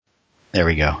There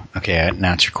we go. Okay,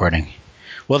 now it's recording.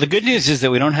 Well, the good news is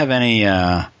that we don't have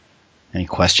any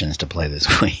questions to play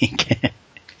this week.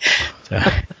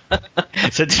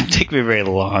 So it didn't take me very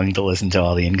long to listen to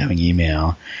all the incoming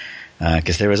email,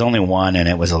 because there was only one, and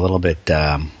it was a little bit,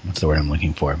 what's the word I'm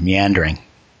looking for? Meandering.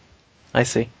 I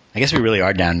see. I guess we really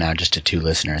are down now just to 2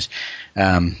 listeners.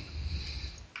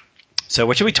 So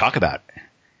what should we talk about?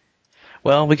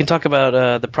 Well, we can talk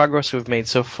about the progress we've made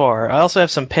so far. I also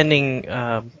have some pending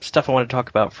stuff I want to talk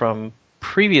about from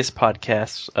previous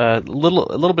podcasts. A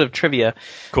little bit of trivia.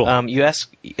 Cool. You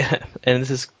asked, and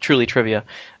this is truly trivia.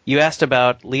 You asked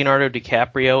about Leonardo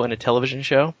DiCaprio in a television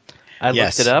show. I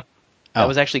looked it up. That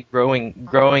was actually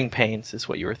Growing Pains, is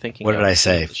what you were thinking. What did I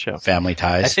say? Show. Family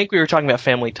Ties. I think we were talking about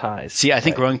Family Ties. See, I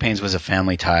think Growing Pains was a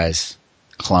Family Ties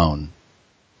clone.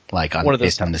 Like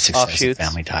based on the success offshoots. of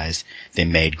Family Ties, they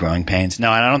made Growing Pains.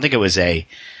 No, I don't think it was a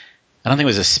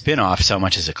spin-off so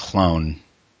much as a clone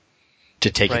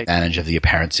to take advantage of the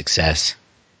apparent success.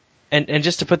 And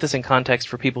just to put this in context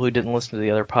for people who didn't listen to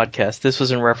the other podcast, this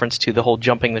was in reference to the whole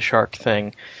jumping the shark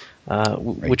thing,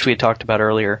 which we had talked about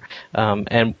earlier.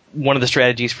 And one of the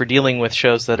strategies for dealing with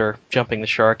shows that are jumping the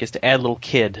shark is to add a little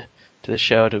kid to the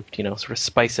show to sort of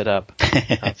spice it up.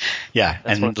 Yeah,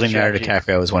 and Leonardo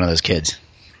DiCaprio was one of those kids.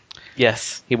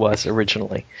 Yes, he was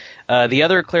originally. The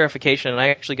other clarification, and I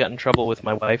actually got in trouble with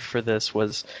my wife for this,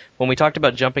 was when we talked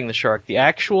about jumping the shark, the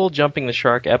actual jumping the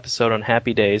shark episode on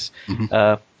Happy Days,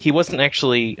 he wasn't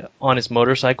actually on his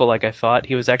motorcycle like I thought.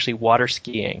 He was actually water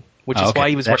skiing, which is why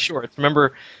he was wearing shorts.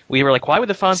 Remember, we were like, why would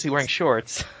the Fonz be wearing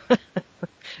shorts? It's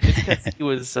because he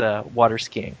was water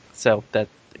skiing. So that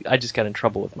I just got in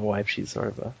trouble with my wife. She's sort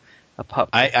of a pup.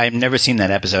 I've never seen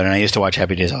that episode, and I used to watch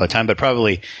Happy Days all the time, but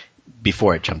probably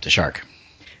before it jumped the shark.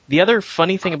 The other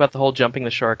funny thing about the whole jumping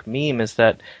the shark meme is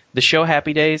that the show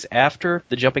Happy Days, after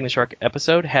the jumping the shark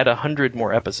episode, had 100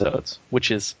 more episodes,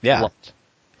 which is a lot,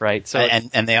 right? So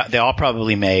and they all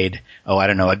probably made a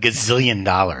gazillion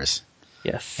dollars.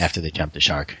 Yes. After they jumped the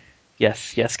shark.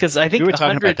 Yes, because I think we were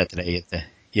talking about that today.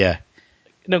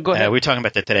 No, go ahead. We were talking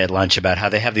about that today at lunch about how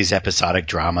they have these episodic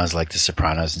dramas like The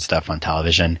Sopranos and stuff on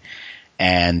television.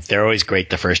 And they're always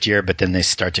great the first year, but then they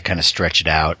start to kind of stretch it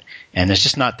out. And there's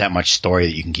just not that much story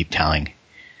that you can keep telling.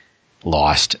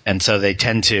 Lost. And so they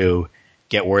tend to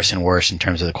get worse and worse in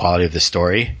terms of the quality of the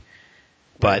story.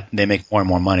 But they make more and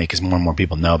more money because more and more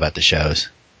people know about the shows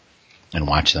and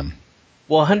watch them.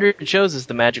 Well, 100 shows is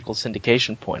the magical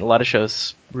syndication point. A lot of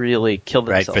shows really kill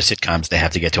themselves. Right, for sitcoms, they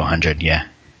have to get to 100, yeah.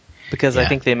 Because I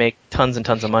think they make tons and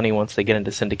tons of money once they get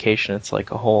into syndication. It's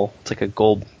like a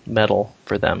gold medal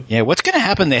for them. Yeah, what's going to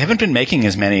happen? They haven't been making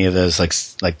as many of those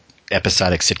like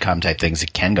episodic sitcom type things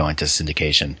that can go into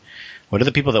syndication. What are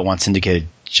the people that want syndicated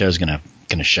shows going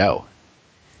to show?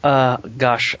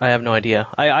 Gosh, I have no idea.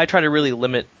 I try to really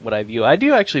limit what I view. I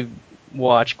do actually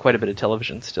watch quite a bit of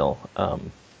television still,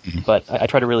 but I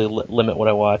try to really limit what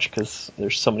I watch because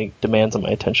there's so many demands on my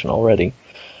attention already.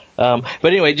 But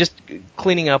anyway, just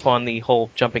cleaning up on the whole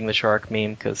jumping the shark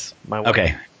meme because my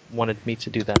wife wanted me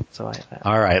to do that. So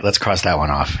all right, let's cross that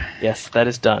one off. Yes, that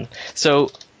is done.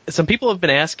 So some people have been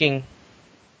asking.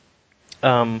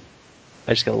 I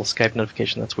just got a little Skype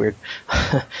notification. That's weird.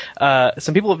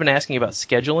 Some people have been asking about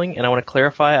scheduling, and I want to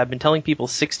clarify. I've been telling people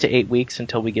 6 to 8 weeks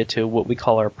until we get to what we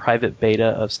call our private beta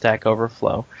of Stack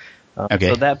Overflow.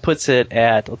 So that puts it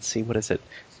at, let's see, what is it?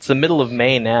 It's the middle of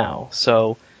May now.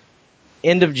 So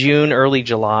end of June, early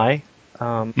July.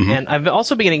 And I've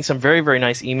also been getting some very, very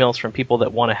nice emails from people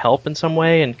that want to help in some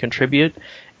way and contribute.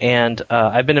 And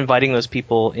I've been inviting those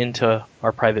people into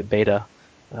our private beta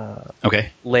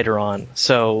later on.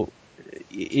 So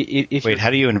if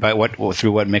how do you invite?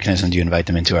 Through what mechanism do you invite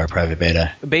them into our private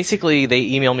beta? Basically, they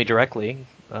email me directly.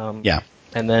 And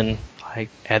then I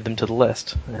add them to the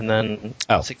list. And then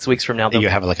 6 weeks from now... You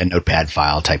have like a notepad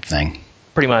file type thing.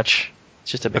 Pretty much.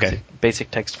 It's just a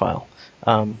basic text file.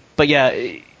 But yeah,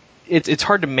 it's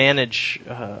hard to manage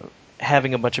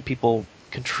having a bunch of people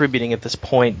contributing at this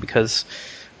point because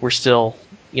we're still,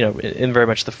 in very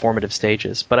much the formative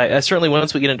stages. But I certainly,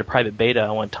 once we get into private beta,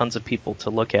 I want tons of people to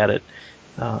look at it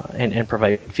and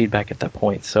provide feedback at that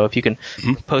point. So if you can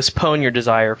postpone your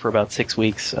desire for about 6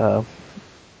 weeks, we'll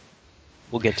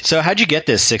get to it. So how'd you get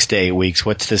this 6 to 8 weeks?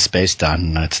 What's this based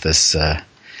on? What's this?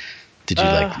 Did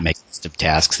you make a list of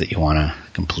tasks that you want to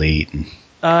complete?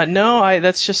 No,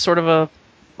 that's just sort of a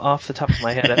off the top of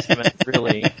my head estimate,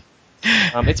 really.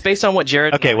 It's based on what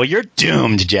Jared... Okay, well, you're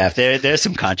doomed, Jeff. There's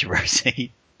some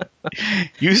controversy.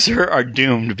 You, sir, are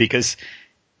doomed because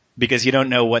you don't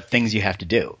know what things you have to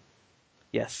do.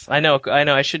 Yes, I know.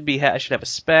 I should have a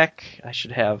spec. I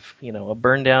should have, a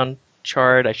burn down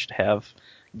chart. I should have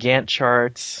Gantt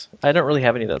charts. I don't really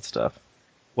have any of that stuff.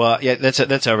 Well, yeah, that's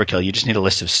overkill. You just need a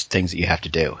list of things that you have to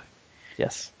do.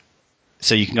 Yes.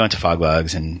 So you can go into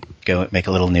Fogbugs and go make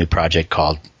a little new project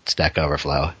called Stack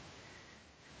Overflow,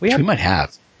 which we might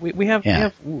have. We have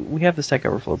the Stack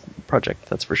Overflow project,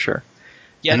 that's for sure.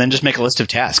 Yeah. And then just make a list of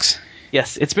tasks.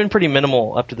 Yes, it's been pretty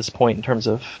minimal up to this point in terms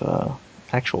of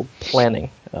actual planning.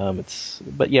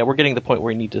 But yeah, we're getting to the point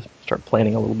where we need to start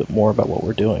planning a little bit more about what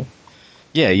we're doing.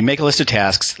 Yeah, you make a list of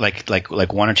tasks, like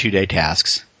 1 or 2 day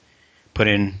tasks. Put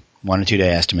in 1 or 2 day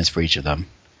estimates for each of them.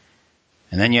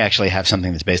 And then you actually have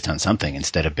something that's based on something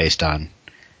instead of based on...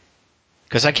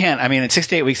 Because in 6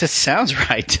 to 8 weeks, that sounds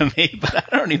right to me,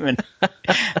 but I don't even...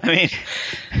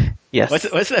 Yes.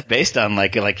 What's that based on?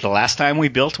 Like the last time we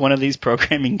built one of these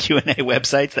programming Q&A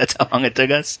websites, that's how long it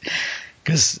took us?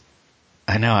 Because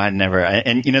I know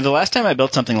the last time I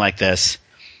built something like this,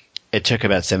 it took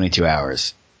about 72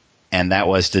 hours. And that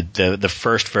was the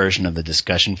first version of the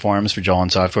discussion forums for Joel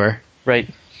and Software. Right.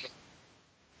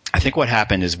 I think what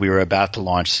happened is we were about to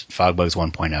launch Fogbugs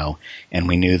 1.0, and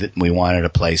we knew that we wanted a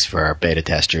place for our beta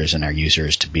testers and our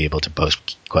users to be able to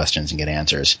post questions and get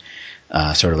answers,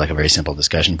 sort of like a very simple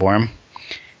discussion forum.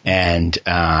 And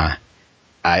I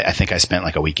think I spent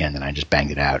like a weekend and I just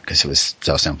banged it out because it was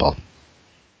so simple.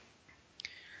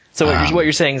 So what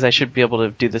you're saying is I should be able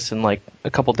to do this in like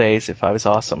a couple days if I was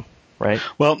awesome, right?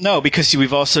 Well, no, because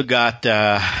we've also got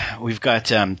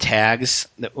tags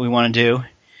that we want to do.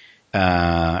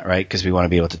 Right? Because we want to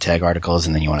be able to tag articles,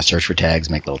 and then you want to search for tags,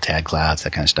 make little tag clouds,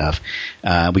 that kind of stuff.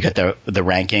 We got the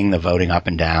ranking, the voting up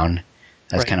and down.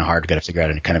 That's kind of hard. We've got to figure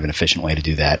out kind of an efficient way to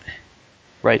do that.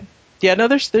 Right. Yeah. No.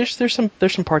 There's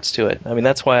some parts to it. I mean,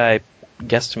 that's why I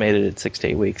guesstimated it 6 to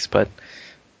 8 weeks. But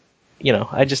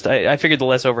I figured the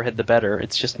less overhead, the better.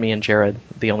 It's just me and Jared,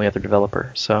 the only other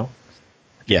developer. So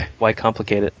yeah, why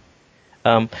complicate it?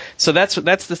 So that's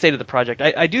the state of the project.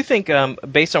 I do think,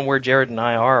 based on where Jared and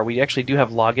I are, we actually do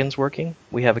have logins working.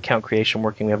 We have account creation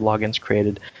working. We have logins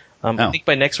created. I think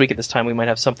by next week at this time, we might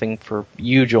have something for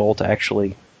you, Joel, to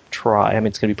actually try. I mean,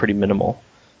 it's going to be pretty minimal.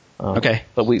 Okay.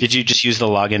 But did you just use the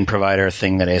login provider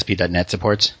thing that ASP.NET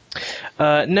supports?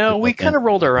 No, we kind of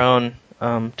rolled our own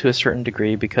to a certain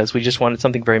degree because we just wanted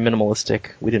something very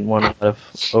minimalistic. We didn't want a lot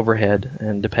of overhead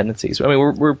and dependencies. I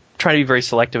mean, we're trying to be very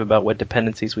selective about what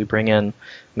dependencies we bring in. I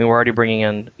mean, we're already bringing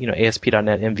in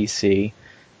ASP.NET MVC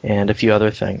and a few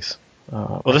other things.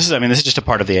 Well, this is just a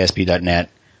part of the ASP.NET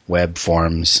web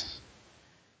forms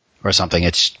or something.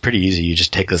 It's pretty easy. You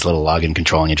just take this little login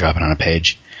control and you drop it on a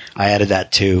page. I added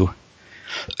that too.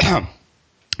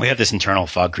 We have this internal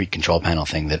Fog Creek control panel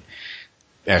thing that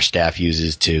our staff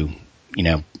uses to,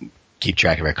 keep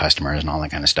track of our customers and all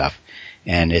that kind of stuff.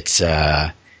 And it's,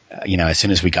 as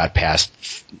soon as we got past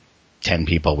 10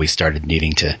 people, we started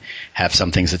needing to have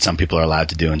some things that some people are allowed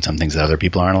to do and some things that other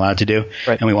people aren't allowed to do.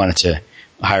 Right. And we wanted to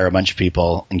hire a bunch of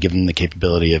people and give them the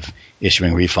capability of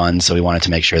issuing refunds. So we wanted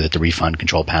to make sure that the refund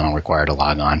control panel required a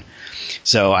logon.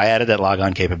 So I added that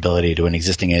logon capability to an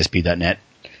existing ASP.NET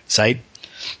site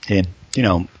in,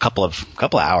 a couple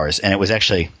of hours. And it was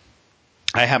actually,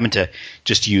 I happened to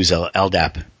just use a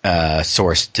LDAP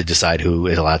source to decide who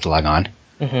is allowed to log on.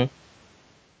 Mm-hmm.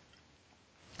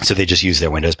 So they just use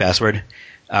their Windows password.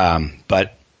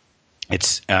 But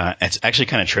it's actually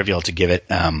kind of trivial to give it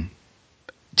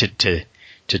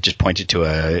to just point it to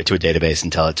a database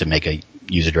and tell it to make a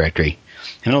user directory.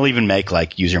 And it'll even make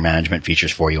like user management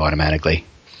features for you automatically.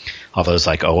 All those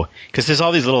because there's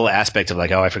all these little aspects of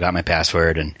I forgot my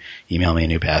password and email me a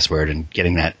new password, and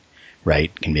getting that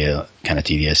right can be kind of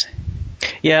tedious.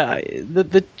 Yeah,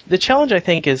 the challenge I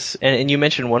think is, and you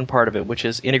mentioned one part of it, which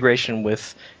is integration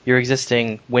with your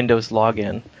existing Windows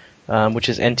login, which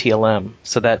is NTLM.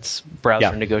 So that's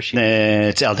browser negotiation.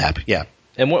 It's LDAP, yeah.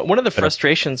 And one of the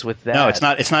frustrations with that. No, it's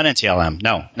not. It's not NTLM.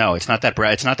 No, it's not that.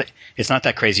 It's not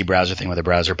that crazy browser thing where the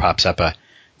browser pops up a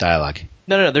dialog.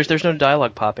 No. There's no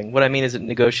dialog popping. What I mean is it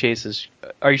negotiates.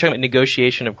 Are you talking about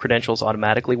negotiation of credentials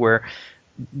automatically, where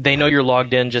they know you're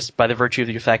logged in just by the virtue of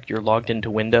the fact you're logged into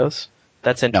Windows?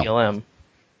 That's NTLM. No,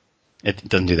 it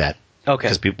doesn't do that. Okay.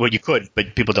 You could,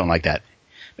 but people don't like that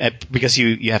because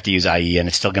you have to use IE, and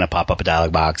it's still going to pop up a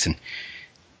dialog box, and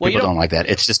people don't like that.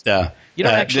 It's just you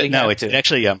don't actually. It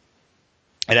actually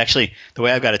the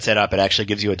way I've got it set up, it actually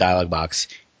gives you a dialog box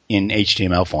in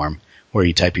HTML form where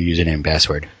you type your username and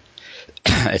password.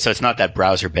 So it's not that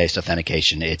browser-based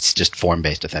authentication; it's just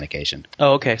form-based authentication.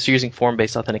 Oh, okay. So you're using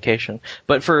form-based authentication,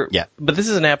 but but this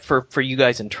is an app for you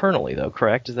guys internally, though,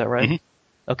 correct? Is that right?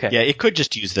 Mm-hmm. Okay. Yeah, it could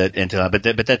just use that but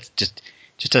that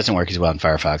just doesn't work as well in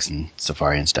Firefox and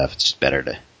Safari and stuff. It's just better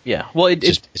to. Yeah. Well,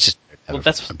 it's just better to Well,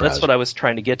 that's what I was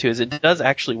trying to get to. Is it does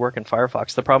actually work in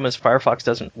Firefox? The problem is Firefox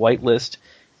doesn't whitelist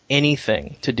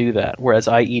anything to do that, whereas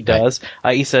IE does.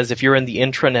 Right. IE says if you're in the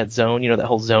intranet zone, that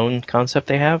whole zone concept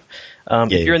they have.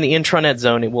 If you're in the intranet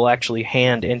zone, it will actually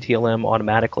hand NTLM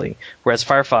automatically, whereas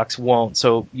Firefox won't.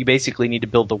 So you basically need to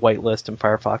build the whitelist in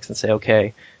Firefox and say,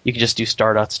 okay, you can just do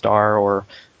star.star or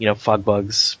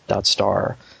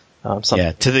fogbugs.star. Something.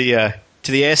 Yeah,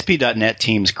 to the ASP.NET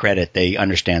team's credit, they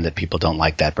understand that people don't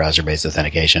like that browser-based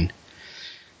authentication,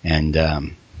 and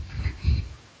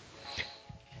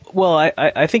well,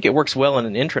 I think it works well in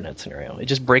an intranet scenario. It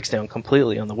just breaks down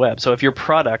completely on the web. So if your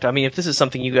product, if this is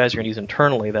something you guys are going to use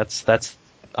internally, that's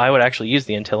I would actually use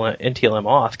the NTLM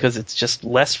auth because it's just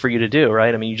less for you to do,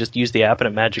 right? You just use the app and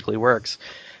it magically works,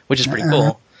 which is pretty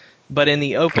cool. But in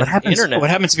the open internet, what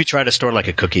happens if you try to store like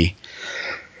a cookie?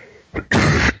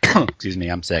 Excuse me,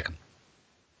 I'm sick.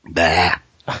 Bah.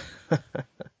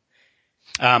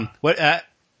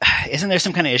 Isn't there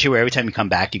some kind of issue where every time you come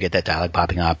back, you get that dialog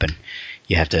popping up and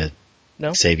you have to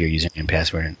save your username and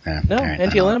password? No, right,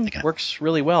 NTLM works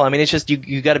really well. It's just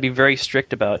you got to be very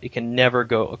strict about it. Can never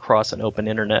go across an open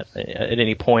internet at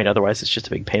any point. Otherwise, it's just a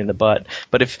big pain in the butt.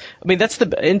 But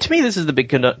and to me, this is the big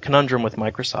conundrum with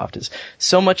Microsoft is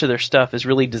so much of their stuff is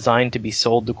really designed to be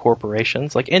sold to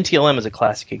corporations. Like NTLM is a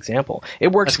classic example.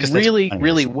 It works really,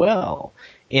 really well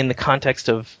in the context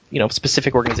of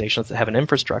specific organizations that have an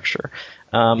infrastructure.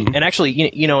 And actually,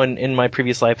 in my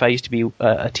previous life, I used to be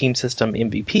a Team System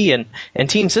MVP, and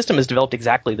Team System is developed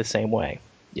exactly the same way.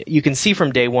 You can see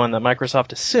from day one that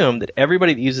Microsoft assumed that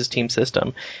everybody that uses Team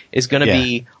System is going to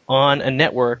be on a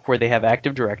network where they have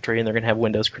Active Directory and they're going to have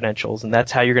Windows credentials, and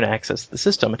that's how you're going to access the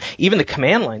system. Even the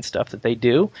command line stuff that they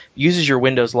do uses your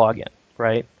Windows login,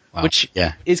 right? Wow. Which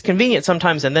is convenient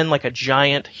sometimes and then like a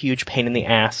giant, huge pain in the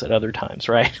ass at other times,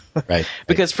 right? Right.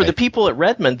 Because for the people at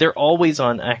Redmond, they're always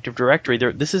on Active Directory.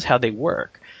 This is how they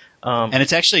work. And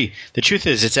it's actually, the truth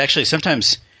is, it's actually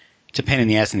sometimes it's a pain in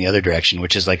the ass in the other direction,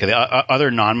 which is like the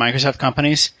other non-Microsoft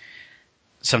companies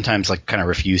sometimes like kind of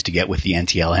refuse to get with the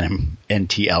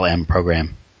NTLM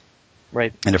program.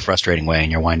 Right. In a frustrating way,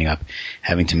 and you're winding up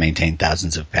having to maintain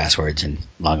thousands of passwords and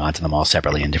log on to them all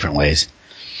separately in different ways.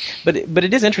 But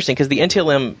it is interesting because the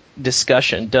NTLM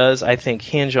discussion does, I think,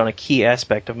 hinge on a key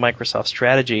aspect of Microsoft's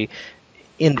strategy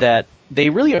in that they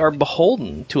really are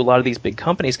beholden to a lot of these big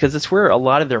companies because it's where a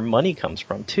lot of their money comes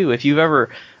from, too. If you've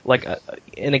ever,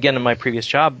 and again, in my previous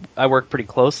job, I worked pretty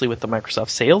closely with the Microsoft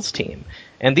sales team.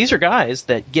 And these are guys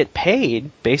that get paid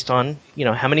based on,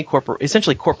 how many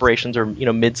essentially corporations or,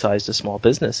 mid-sized to small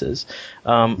businesses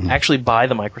actually buy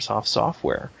the Microsoft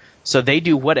software. So they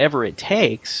do whatever it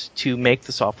takes to make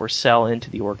the software sell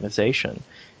into the organization.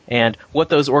 And what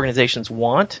those organizations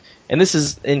want, and this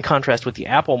is in contrast with the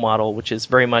Apple model, which is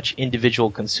very much individual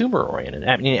consumer oriented.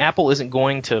 Apple isn't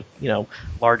going to,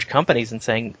 large companies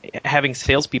and having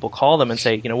salespeople call them and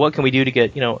say, what can we do to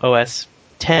get, OS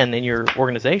 10 in your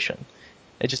organization?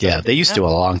 It just they used to a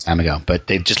long time ago, but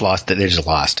they've just lost it. They're just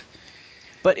lost.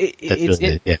 But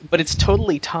it's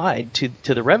totally tied to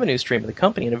the revenue stream of the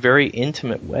company in a very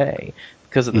intimate way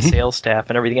because of the sales staff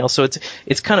and everything else. So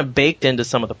it's kind of baked into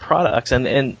some of the products,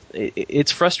 and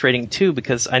it's frustrating too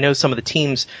because I know some of the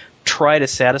teams try to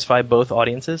satisfy both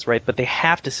audiences, right? But they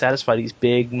have to satisfy these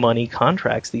big money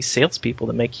contracts, these salespeople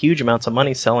that make huge amounts of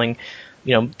money selling,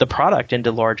 the product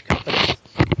into large companies.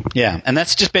 Yeah, and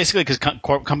that's just basically because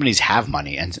companies have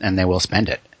money and they will spend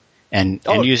it, and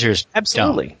users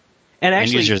absolutely. don't. And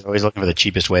actually, end users are always looking for the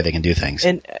cheapest way they can do things.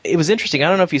 And it was interesting. I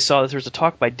don't know if you saw this. There was a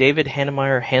talk by David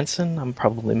Hannemeyer Hansen. I'm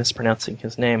probably mispronouncing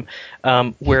his name,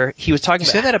 where he was talking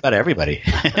about... You say that about everybody.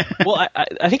 Well,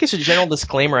 I think it's a general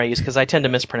disclaimer I use because I tend to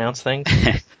mispronounce things.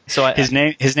 So his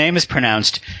name is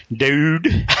pronounced dude.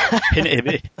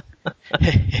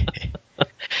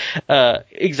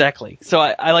 Exactly. So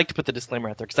I like to put the disclaimer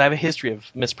out there because I have a history of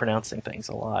mispronouncing things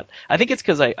a lot. I think it's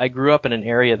because I grew up in an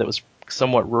area that was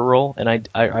somewhat rural, and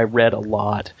I read a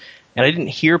lot. And I didn't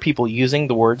hear people using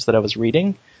the words that I was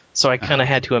reading, so I kind of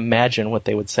had to imagine what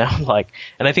they would sound like.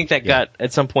 And I think that got,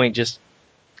 at some point, just,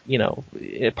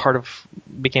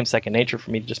 became second nature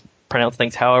for me to just pronounce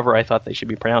things however I thought they should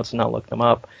be pronounced and not look them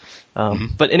up.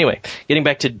 But anyway, getting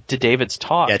back to David's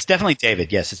talk. Yeah, it's definitely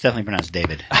David. Yes, it's definitely pronounced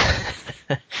David.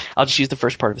 I'll just use the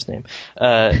first part of his name.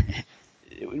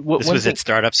 This was at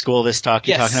startup school, this talk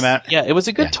you're talking about? Yeah, it was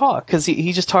a good talk because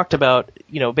he just talked about,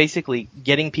 basically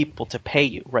getting people to pay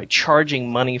you, right?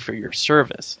 Charging money for your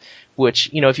service,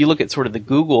 which, if you look at sort of the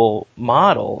Google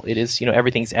model, it is,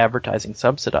 everything's advertising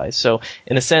subsidized. So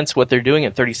in a sense, what they're doing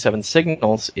at 37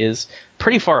 Signals is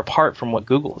pretty far apart from what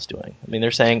Google is doing.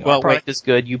 They're saying, our product is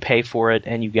good, you pay for it,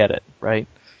 and you get it, right?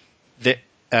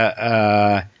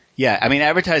 yeah, I mean,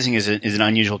 advertising is an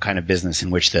unusual kind of business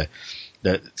in which the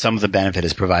some of the benefit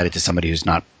is provided to somebody who's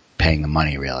not paying the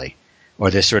money, really,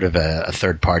 or there's sort of a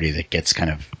third party that gets kind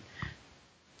of,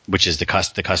 which is the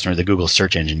customer, the Google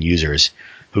search engine users,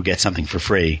 who get something for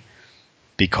free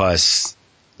because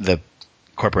the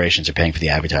corporations are paying for the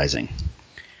advertising.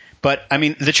 But I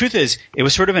mean, the truth is, it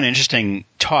was sort of an interesting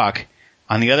talk.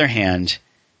 On the other hand,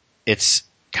 it's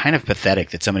kind of pathetic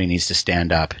that somebody needs to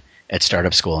stand up at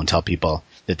startup school and tell people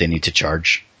that they need to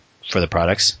charge for the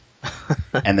products,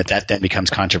 and that then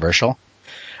becomes controversial.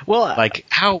 Well, like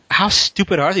how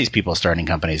stupid are these people starting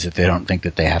companies if they don't think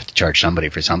that they have to charge somebody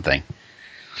for something?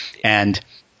 And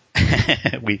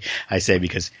I say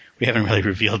because we haven't really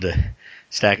revealed the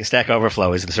Stack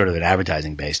Overflow is sort of an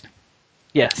advertising based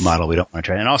model. We don't want to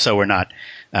try, and also we're not.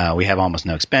 We have almost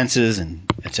no expenses and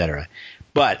et cetera.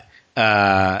 But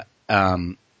the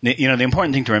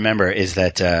important thing to remember is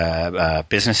that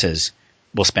businesses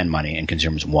will spend money and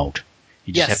consumers won't.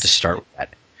 You just have to start with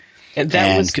that. And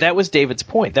that was David's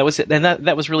point. That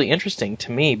was really interesting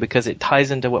to me because it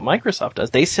ties into what Microsoft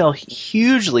does. They sell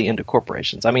hugely into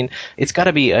corporations. I mean, it's got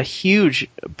to be a huge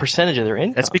percentage of their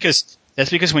income. That's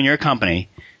because when you're a company,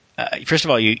 first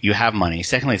of all, you have money.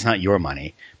 Secondly, it's not your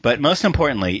money. But most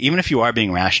importantly, even if you are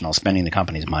being rational, spending the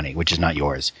company's money, which is not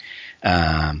yours,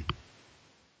 even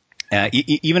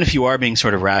if you are being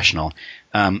sort of rational,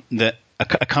 a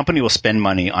company will spend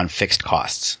money on fixed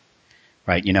costs.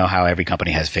 Right? You know how every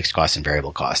company has fixed costs and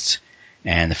variable costs.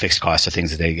 And the fixed costs are things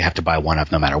that they have to buy one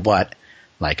of no matter what,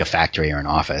 like a factory or an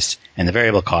office. And the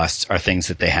variable costs are things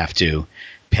that they have to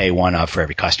pay one of for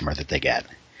every customer that they get.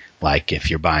 Like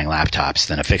if you're buying laptops,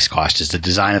 then a fixed cost is the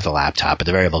design of the laptop, but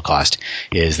the variable cost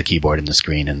is the keyboard and the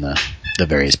screen and the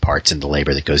various parts and the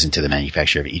labor that goes into the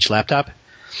manufacture of each laptop.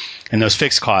 And those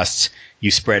fixed costs you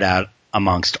spread out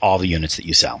amongst all the units that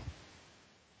you sell.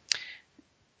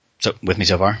 So, with me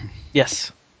so far?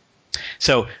 Yes.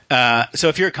 So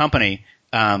if you're a company,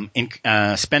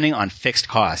 spending on fixed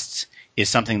costs is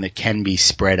something that can be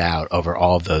spread out over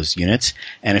all of those units.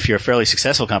 And if you're a fairly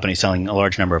successful company selling a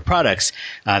large number of products,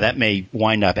 that may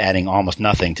wind up adding almost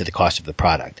nothing to the cost of the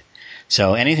product.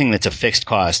 So anything that's a fixed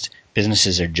cost,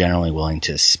 businesses are generally willing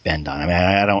to spend on. I mean,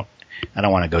 I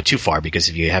don't want to go too far because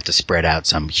if you have to spread out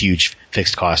some huge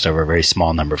fixed cost over a very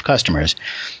small number of customers,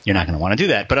 you're not going to want to do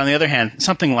that. But on the other hand,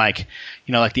 something like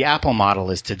the Apple model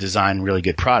is to design really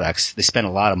good products. They spend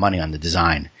a lot of money on the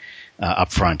design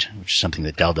up front, which is something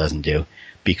that Dell doesn't do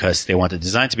because they want the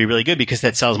design to be really good because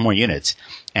that sells more units.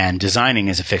 And designing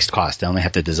is a fixed cost. They only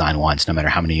have to design once, no matter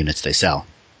how many units they sell.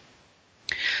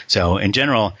 So in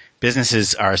general,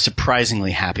 businesses are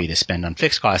surprisingly happy to spend on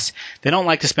fixed costs. They don't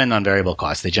like to spend on variable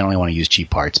costs. They generally want to use cheap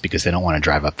parts because they don't want to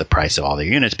drive up the price of all their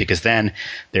units because then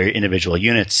their individual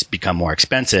units become more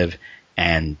expensive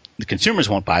and the consumers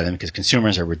won't buy them because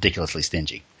consumers are ridiculously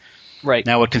stingy. Right.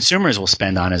 Now, what consumers will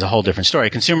spend on is a whole different story.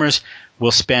 Consumers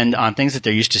will spend on things that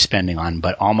they're used to spending on,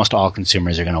 but almost all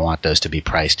consumers are going to want those to be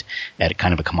priced at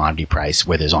kind of a commodity price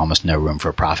where there's almost no room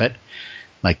for profit.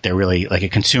 Like they're really like a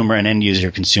consumer, an end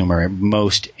user consumer.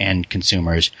 Most end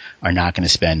consumers are not going to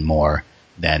spend more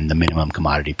than the minimum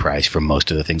commodity price for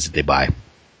most of the things that they buy.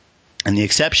 And the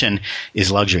exception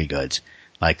is luxury goods,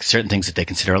 like certain things that they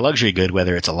consider a luxury good,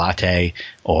 whether it's a latte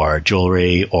or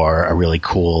jewelry or a really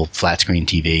cool flat screen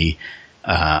TV,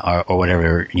 or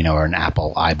whatever, or an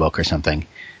Apple iBook or something.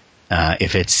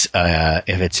 If it's a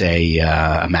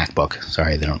MacBook,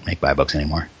 sorry, they don't make iBooks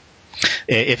anymore.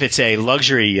 If it's a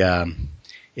luxury,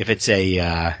 if it's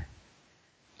a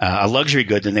luxury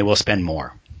good, then they will spend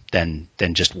more than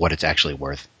just what it's actually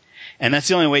worth. And that's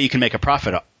the only way you can make a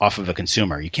profit off of a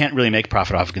consumer. You can't really make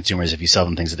profit off of consumers if you sell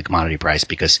them things at the commodity price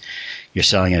because you're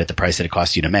selling it at the price that it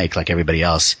costs you to make, like everybody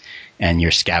else, and you're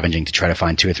scavenging to try to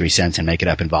find 2 or 3 cents and make it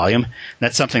up in volume.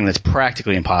 That's something that's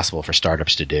practically impossible for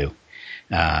startups to do.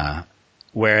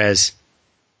 Whereas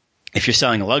if you're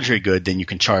selling a luxury good, then you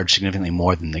can charge significantly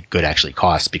more than the good actually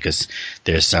costs because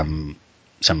there's some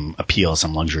appeal,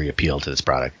 some luxury appeal to this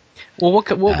product. Well,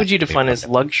 what would you define as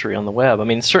luxury on the web? I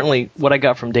mean, certainly what I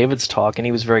got from David's talk, and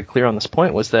he was very clear on this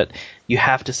point, was that you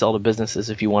have to sell to businesses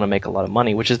if you want to make a lot of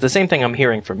money, which is the same thing I'm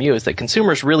hearing from you, is that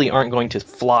consumers really aren't going to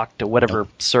flock to whatever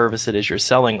service it is you're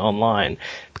selling online.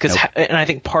 Because, and I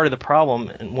think part of the problem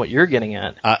and what you're getting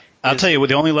at I'll tell you,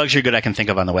 the only luxury good I can think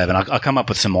of on the web, and I'll come up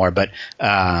with some more, but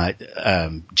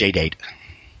JDate.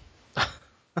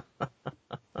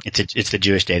 It's the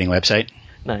Jewish dating website.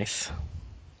 Nice.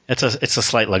 It's a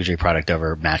slight luxury product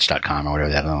over Match.com or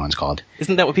whatever that other one's called.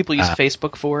 Isn't that what people use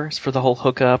Facebook for? Is for the whole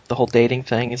hookup, the whole dating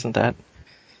thing? Isn't that?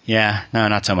 Yeah, no,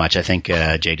 not so much. I think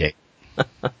JDate.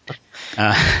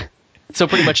 So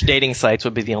pretty much dating sites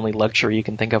would be the only luxury you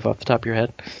can think of off the top of your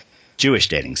head. Jewish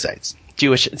dating sites.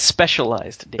 Jewish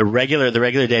specialized dating. The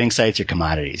regular dating sites are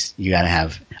commodities. You got to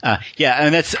have,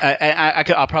 and that's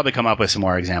I'll probably come up with some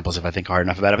more examples if I think hard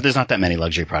enough about it. But there's not that many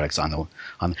luxury products on.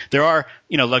 There are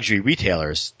luxury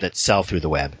retailers that sell through the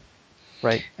web,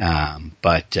 right?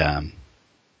 But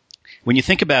when you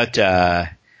think about a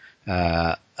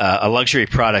luxury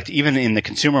product, even in the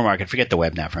consumer market, forget the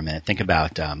web now for a minute. Think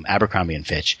about Abercrombie and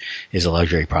Fitch is a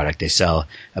luxury product. They sell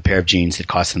a pair of jeans that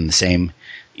cost them the same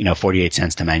 48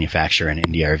 cents to manufacture in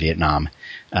India or Vietnam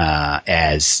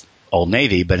as Old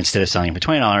Navy, but instead of selling them for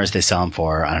 $20, they sell them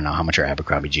for, I don't know, how much are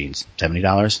Abercrombie jeans?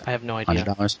 $70? I have no idea.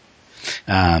 $100?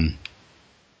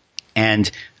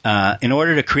 And in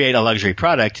order to create a luxury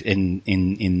product in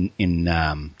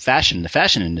fashion, the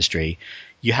fashion industry,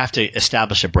 you have to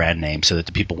establish a brand name so that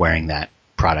the people wearing that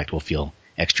product will feel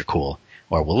extra cool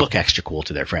or will look extra cool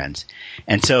to their friends.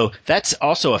 And so that's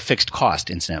also a fixed cost,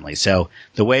 incidentally. So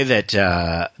the way that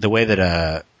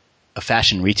a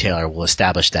fashion retailer will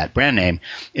establish that brand name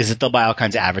is that they'll buy all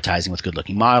kinds of advertising with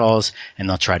good-looking models, and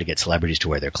they'll try to get celebrities to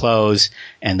wear their clothes,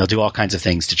 and they'll do all kinds of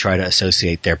things to try to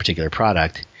associate their particular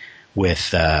product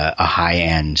with a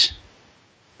high-end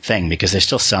thing, because they're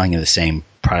still selling the same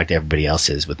product everybody else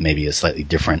is with maybe a slightly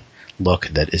different look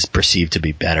that is perceived to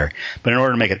be better. But in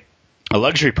order to make it a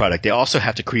luxury product, they also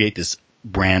have to create this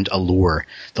brand allure,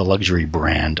 the luxury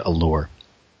brand allure,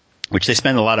 which they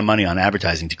spend a lot of money on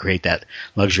advertising to create that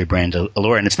luxury brand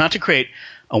allure. And it's not to create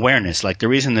awareness. Like the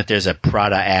reason that there's a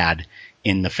Prada ad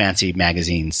in the fancy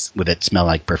magazines with it smell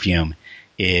like perfume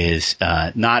is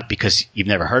not because you've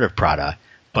never heard of Prada,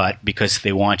 but because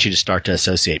they want you to start to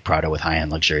associate Prada with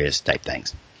high-end luxurious type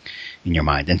things in your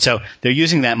mind. And so they're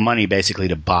using that money basically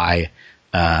to buy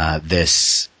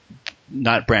this,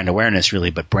 not brand awareness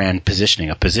really, but brand positioning,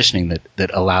 a positioning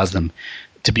that allows them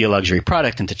to be a luxury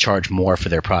product and to charge more for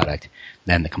their product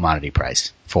than the commodity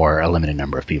price for a limited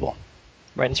number of people.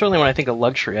 Right, and certainly when I think of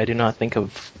luxury, I do not think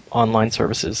of online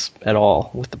services at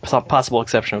all, with the possible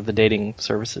exception of the dating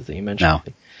services that you mentioned.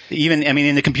 No. Even, I mean,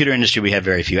 in the computer industry, we have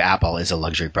very few. Apple is a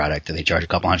luxury product. They charge a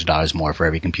couple $100 more for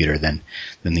every computer than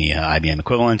the IBM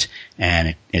equivalent,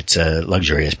 and it's a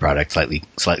luxurious product,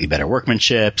 slightly better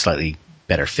workmanship, slightly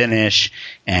better finish,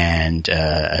 and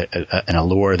an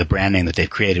allure, the brand name that they've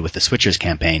created with the Switchers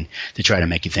campaign to try to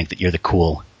make you think that you're the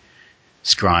cool,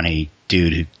 scrawny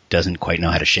dude who doesn't quite know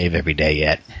how to shave every day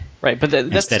yet. Right, but that's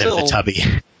instead still, of the tubby.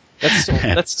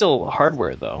 That's still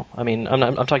hardware, though. I mean,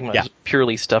 I'm talking about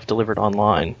purely stuff delivered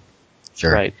online.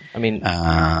 Sure. Right. I mean,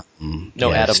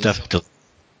 no atoms.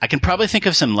 I can probably think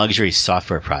of some luxury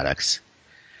software products.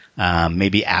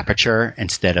 Maybe Aperture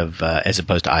instead of as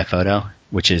opposed to iPhoto,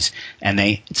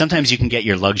 sometimes you can get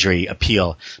your luxury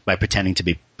appeal by pretending to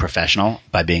be professional,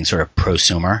 by being sort of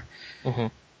prosumer. Mm-hmm.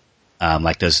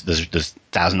 Like those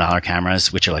 $1,000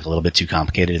 cameras, which are like a little bit too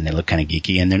complicated and they look kind of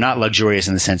geeky, and they're not luxurious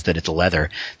in the sense that it's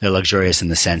leather. They're luxurious in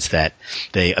the sense that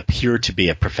they appear to be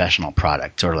a professional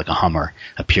product, sort of like a Hummer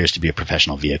appears to be a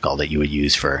professional vehicle that you would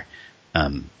use for,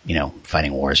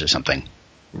 fighting wars or something.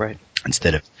 Right.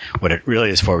 Instead of what it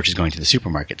really is for, which is going to the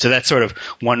supermarket. So that's sort of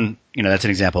one, that's an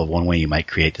example of one way you might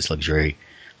create this luxury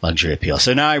appeal.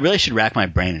 So now I really should rack my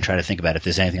brain and try to think about if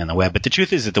there's anything on the web. But the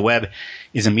truth is that the web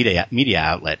is a media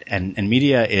outlet, and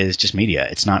media is just media.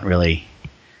 It's not really.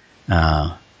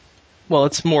 Well,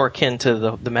 it's more akin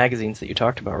to the magazines that you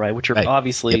talked about, right? Which are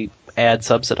obviously ad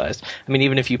subsidized. I mean,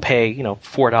 even if you pay $4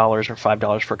 or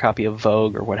 $5 for a copy of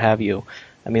Vogue or what have you,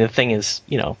 I mean, the thing is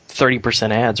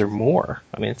 30% ads or more.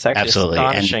 I mean, it's actually absolutely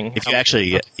astonishing. And if you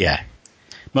actually,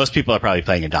 most people are probably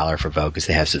paying $1 for Vogue because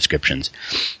they have subscriptions.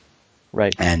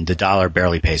 Right. And the dollar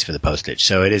barely pays for the postage.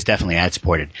 So it is definitely ad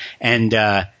supported. And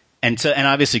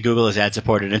obviously Google is ad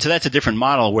supported. And so that's a different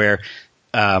model where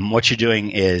what you're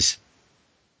doing is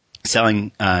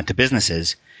selling to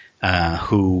businesses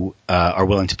who are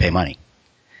willing to pay money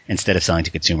instead of selling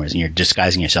to consumers. And you're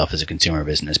disguising yourself as a consumer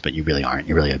business, but you really aren't.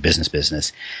 You're really a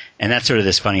business. And that's sort of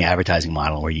this funny advertising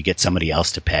model where you get somebody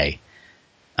else to pay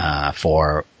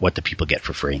for what the people get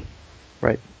for free.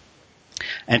 Right.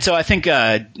 And so I think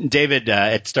David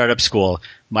at Startup School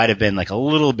might have been like a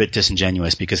little bit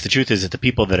disingenuous, because the truth is that the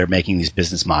people that are making these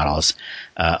business models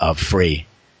of free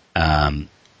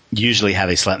usually have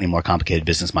a slightly more complicated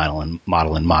business model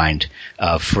in mind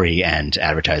of free and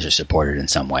advertiser supported in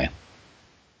some way.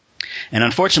 And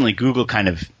unfortunately, Google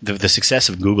the success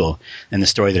of Google and the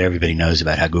story that everybody knows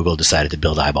about how Google decided to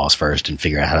build eyeballs first and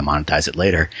figure out how to monetize it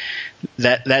later,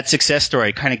 that success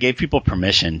story kind of gave people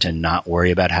permission to not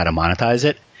worry about how to monetize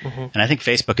it. Mm-hmm. And I think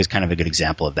Facebook is kind of a good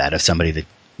example of that, of somebody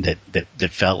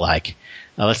that felt like,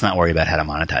 let's not worry about how to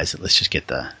monetize it. Let's just get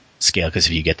the scale, because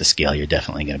if you get the scale, you're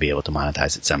definitely going to be able to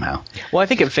monetize it somehow. Well, I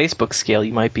think at Facebook scale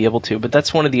you might be able to, but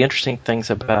that's one of the interesting things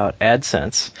about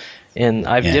AdSense. And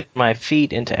I've dipped my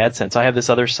feet into AdSense. I have this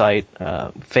other site,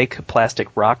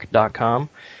 fakeplasticrock.com,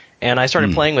 and I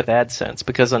started playing with AdSense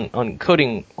because on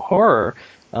Coding Horror,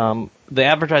 the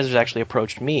advertisers actually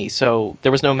approached me, so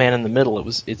there was no man in the middle.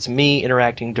 It's me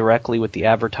interacting directly with the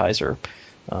advertiser,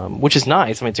 which is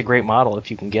nice. I mean, it's a great model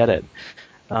if you can get it.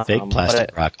 Fake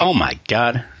Plastic Rock. Oh my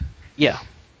God! Yeah,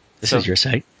 this is your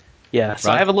site. Yeah,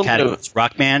 so I have a little bit of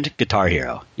Rock Band, Guitar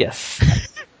Hero. Yes,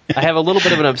 I have a little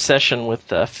bit of an obsession with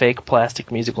fake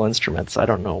plastic musical instruments. I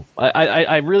don't know.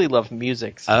 I really love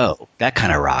music. So. Oh, that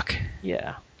kind of rock.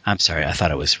 Yeah. I'm sorry, I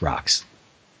thought it was rocks,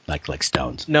 like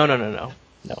stones. No.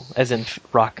 As in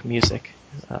rock music.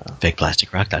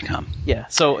 FakePlasticRock.com. Yeah,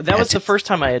 so that was the first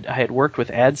time I had worked with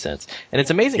AdSense, and it's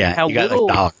amazing how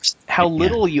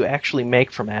little you actually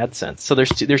make from AdSense. So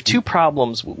there's two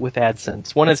problems with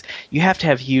AdSense. One is you have to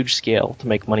have huge scale to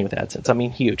make money with AdSense. I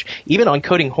mean, huge. Even on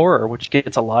Coding Horror, which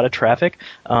gets a lot of traffic,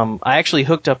 I actually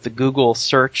hooked up the Google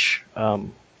search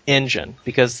engine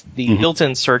because the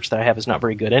built-in search that I have is not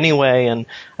very good anyway, and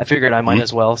I figured I might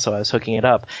as well, so I was hooking it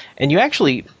up. And you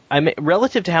actually,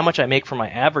 relative to how much I make for my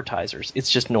advertisers, it's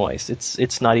just noise.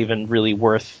 It's not even really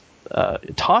worth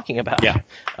talking about. Yeah,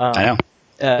 I know.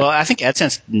 Well, I think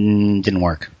AdSense didn't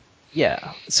work.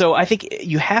 Yeah, so I think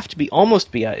you have to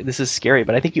this is scary,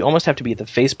 but I think you almost have to be at the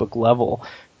Facebook level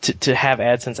to have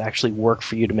AdSense actually work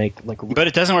for you to make like. But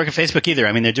it doesn't work at Facebook either.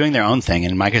 I mean, they're doing their own thing,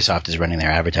 and Microsoft is running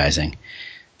their advertising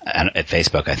at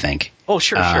Facebook, I think. Oh,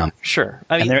 sure. I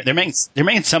mean, and they're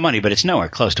making some money, but it's nowhere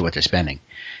close to what they're spending.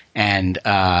 And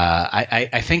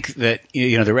I think that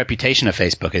the reputation of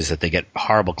Facebook is that they get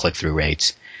horrible click-through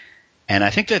rates. And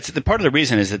I think that's the part of the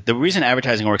reason is that the reason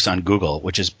advertising works on Google,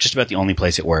 which is just about the only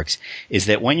place it works, is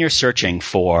that when you're searching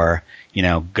for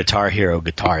Guitar Hero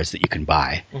guitars that you can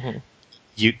buy,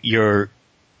 you're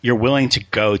willing to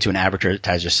go to an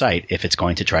advertiser site if it's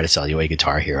going to try to sell you a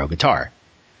Guitar Hero guitar.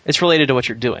 It's related to what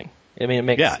you're doing. I mean,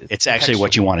 it's actually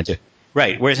what you want to do.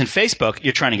 Right. Whereas in Facebook,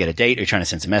 you're trying to get a date, you're trying to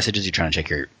send some messages, you're trying to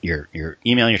check your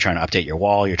email, you're trying to update your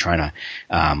wall, you're trying to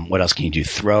what else can you do?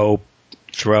 Throw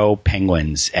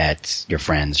penguins at your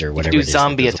friends or whatever. You do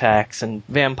zombie attacks and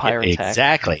vampire attacks.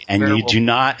 Exactly. And you do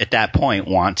not at that point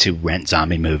want to rent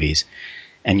zombie movies.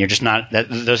 And you're just not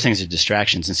those things are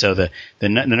distractions. And so the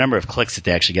number of clicks that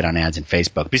they actually get on ads in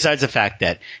Facebook, besides the fact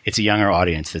that it's a younger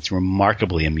audience that's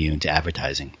remarkably immune to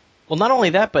advertising. Well, not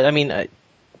only that, but I mean,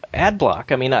 ad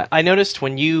block. I mean, I noticed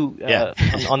when you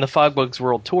on the Fogbugs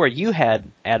World Tour, you had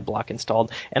ad block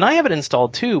installed, and I have it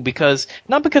installed too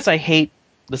not because I hate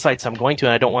the sites I'm going to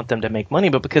and I don't want them to make money,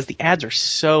 but because the ads are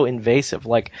so invasive.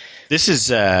 Like this is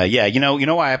you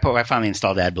know why I finally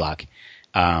installed ad block.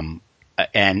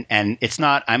 And it's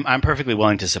not. I'm perfectly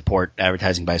willing to support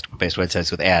advertising based websites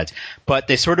with ads, but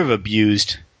they sort of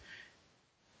abused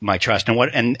my trust.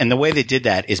 And the way they did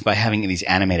that is by having these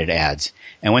animated ads.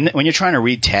 And when you're trying to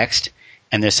read text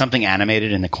and there's something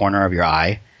animated in the corner of your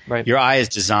eye, right. Your eye is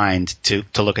designed to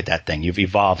look at that thing. You've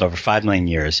evolved over 5 million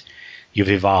years. You've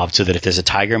evolved so that if there's a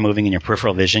tiger moving in your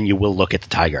peripheral vision, you will look at the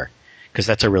tiger because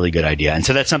that's a really good idea. And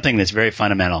so that's something that's very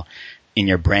fundamental in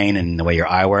your brain and the way your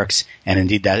eye works, and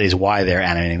indeed that is why they're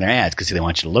animating their ads, because they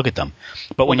want you to look at them.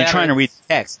 But when you're trying to read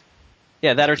text...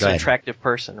 Yeah, that or it's an attractive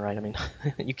person, right? I mean,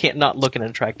 you can't not look at an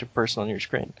attractive person on your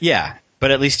screen. Yeah,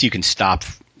 but at least you can stop...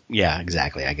 Yeah,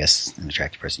 exactly. I guess an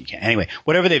attractive person you can. Anyway,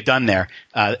 whatever they've done there,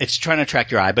 it's trying to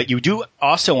attract your eye, but you do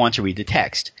also want to read the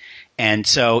text. And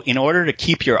so in order to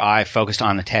keep your eye focused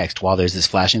on the text while there's this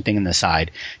flashing thing in the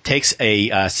side, takes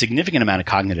a significant amount of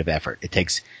cognitive effort. It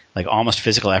takes like almost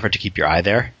physical effort to keep your eye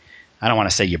there. I don't want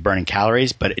to say you're burning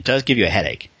calories, but it does give you a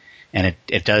headache. And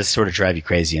it does sort of drive you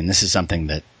crazy. And this is something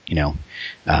that,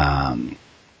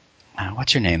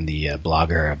 what's her name? The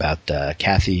blogger about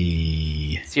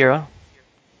Kathy...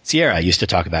 Sierra used to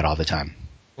talk about all the time.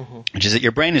 Which is that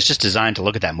your brain is just designed to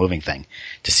look at that moving thing,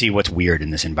 to see what's weird in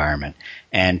this environment.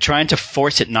 And trying to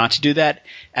force it not to do that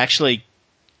actually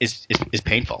is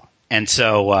painful. And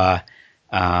so,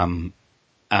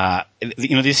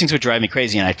 these things would drive me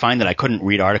crazy, and I'd find that I couldn't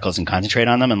read articles and concentrate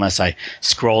on them unless I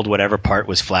scrolled whatever part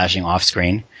was flashing off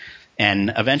screen.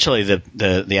 And eventually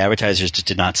the advertisers just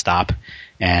did not stop,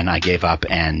 and I gave up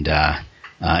and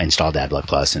installed AdBlock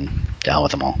Plus, and to hell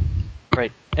with them all.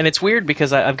 Right. And it's weird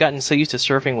because I've gotten so used to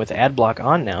surfing with ad block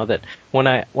on now that when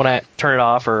I turn it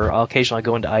off, or I'll occasionally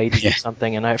go into IE or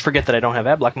something, and I forget that I don't have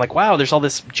ad block. I'm like, wow, there's all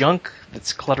this junk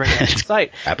that's cluttering up the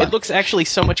site. It looks actually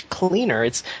so much cleaner.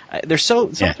 There's so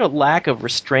much a lack of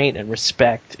restraint and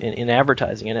respect in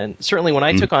advertising, and certainly when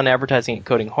I took on advertising at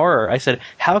Coding Horror, I said,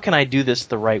 how can I do this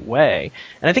the right way?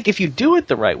 And I think if you do it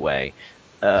the right way,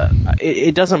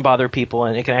 it doesn't bother people,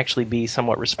 and it can actually be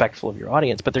somewhat respectful of your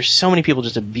audience. But there's so many people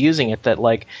just abusing it that,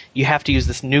 like, you have to use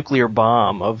this nuclear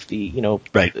bomb of the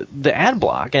ad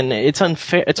block, and it's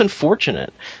unfair. It's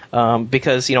unfortunate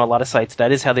because a lot of sites,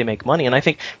 that is how they make money. And I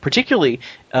think particularly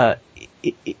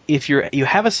if you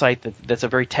have a site that's a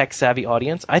very tech savvy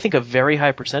audience, I think a very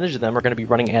high percentage of them are going to be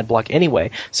running ad block anyway.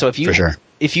 So if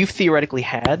you theoretically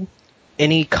had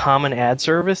any common ad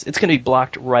service, it's going to be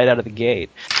blocked right out of the gate.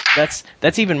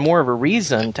 That's even more of a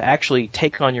reason to actually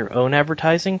take on your own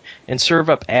advertising and serve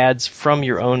up ads from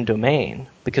your own domain,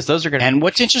 because those are going to. And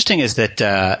what's interesting is that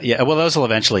those will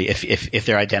eventually, if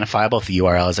they're identifiable, if the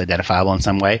URL is identifiable in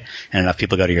some way, and enough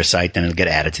people go to your site, then it'll get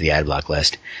added to the ad block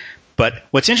list. But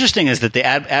what's interesting is that the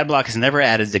ad block has never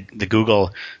added the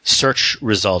Google search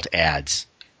result ads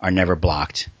are never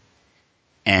blocked,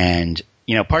 and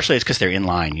partially it's because they're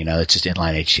inline. It's just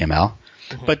inline HTML.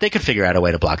 But they could figure out a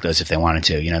way to block those if they wanted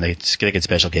to. They could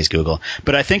special case Google.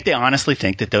 But I think they honestly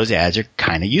think that those ads are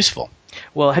kind of useful.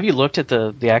 Well, have you looked at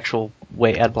the actual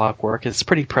way ad block work? It's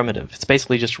pretty primitive. It's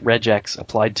basically just regex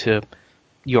applied to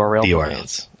URL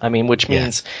domains. I mean, which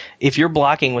means if you're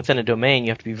blocking within a domain,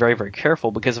 you have to be very, very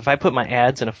careful, because if I put my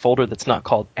ads in a folder that's not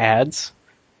called ads,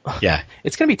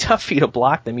 it's going to be tough for you to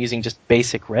block them using just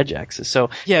basic regexes. So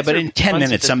but in 10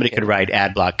 minutes, somebody could write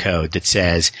ad block code that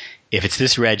says, if it's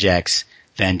this regex,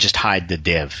 then just hide the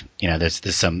div.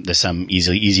 There's some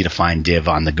easy to find div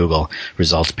on the Google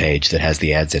results page that has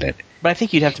the ads in it. But I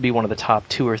think you'd have to be one of the top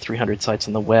 200 or 300 sites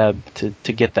on the web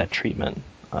to get that treatment.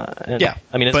 I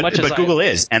mean, but Google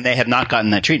is, and they have not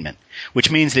gotten that treatment, which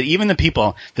means that even the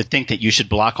people that think that you should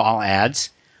block all ads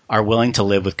are willing to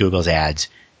live with Google's ads,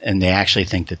 and they actually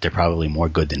think that they're probably more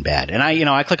good than bad. And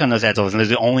I click on those ads all the time. Those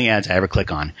are the only ads I ever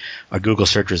click on are Google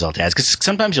search result ads, because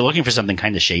sometimes you're looking for something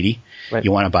kind of shady. Right.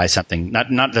 You want to buy something.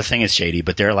 Not the thing is shady,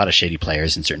 but there are a lot of shady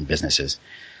players in certain businesses.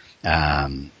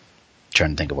 Trying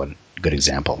to think of what a good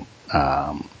example.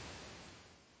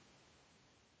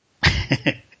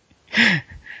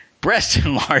 Breast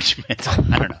enlargement.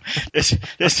 I don't know.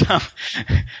 There's some.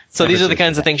 So these are the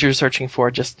kinds of things you're searching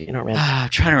for, just random. I'm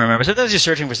trying to remember. Sometimes you're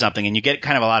searching for something and you get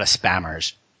kind of a lot of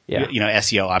spammers. Yeah.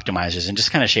 SEO optimizers and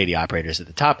just kind of shady operators at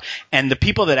the top. And the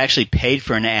people that actually paid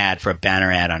for an ad, for a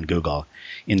banner ad on Google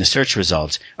in the search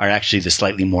results, are actually the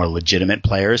slightly more legitimate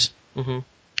players. Mm-hmm.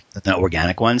 The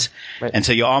organic ones. Right. And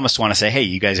so you almost want to say, hey,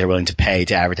 you guys are willing to pay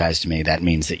to advertise to me. That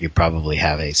means that you probably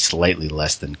have a slightly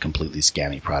less than completely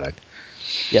scammy product.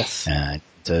 Yes.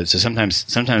 So sometimes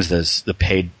the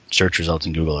paid search results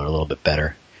in Google are a little bit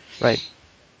better. Right.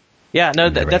 Yeah. No,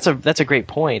 that's a great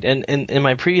point. And in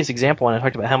my previous example, when I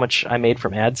talked about how much I made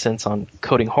from AdSense on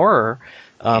Coding Horror,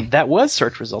 that was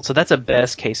search results. So that's a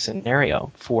best case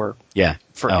scenario for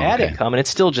ad income, and it's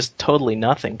still just totally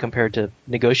nothing compared to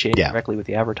negotiating directly with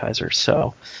the advertisers.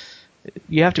 So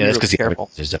you have to be really careful.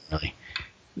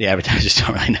 The advertisers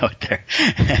don't really know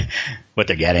what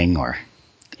they're getting, or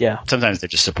sometimes they're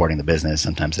just supporting the business.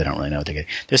 Sometimes they don't really know what they're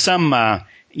getting. There's some,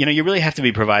 you really have to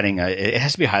be providing. It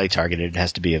has to be highly targeted. It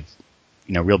has to be of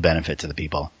real benefit to the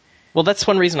people. Well, that's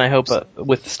one reason I hope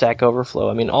with the Stack Overflow.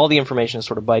 I mean, all the information is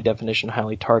sort of by definition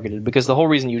highly targeted, because the whole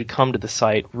reason you'd come to the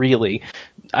site, really,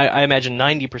 I imagine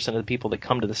 90% of the people that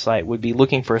come to the site would be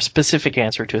looking for a specific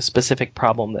answer to a specific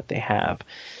problem that they have.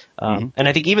 And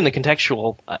I think even the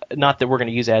contextual, not that we're going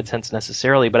to use AdSense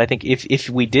necessarily, but I think if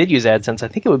we did use AdSense, I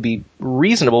think it would be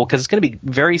reasonable, because it's going to be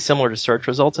very similar to search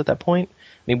results at that point.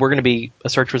 I mean, we're going to be a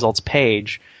search results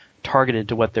page targeted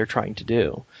to what they're trying to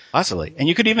do. Possibly. And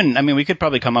you could we could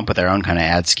probably come up with our own kind of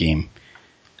ad scheme.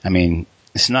 I mean,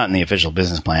 it's not in the official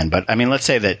business plan, but I mean, let's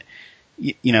say that,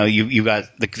 you've got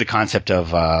the concept of,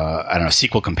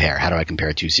 SQL compare. How do I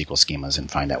compare two SQL schemas and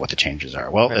find out what the changes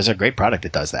are? Well, there's a great product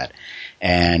that does that.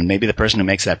 And maybe the person who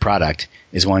makes that product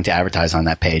is willing to advertise on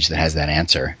that page that has that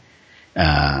answer,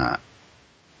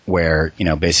 where,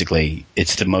 basically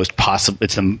it's the most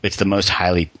it's the most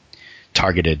highly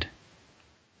targeted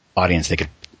audience they could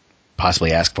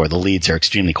possibly ask for. The leads are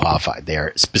extremely qualified. They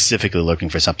are specifically looking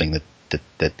for something that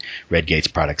that Redgate's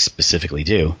products specifically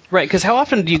do. Right, because how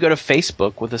often do you go to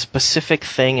Facebook with a specific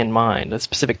thing in mind, a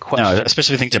specific question? No, a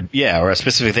specific thing or a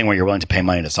specific thing where you're willing to pay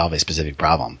money to solve a specific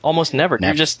problem. Almost never.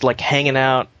 You're just like hanging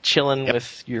out, chilling Yep.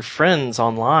 with your friends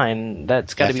online.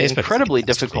 That's got to be Facebook's incredibly the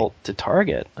best difficult to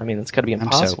target. I mean, it's got to be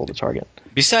impossible to target.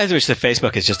 Besides which, the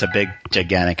Facebook is just a big,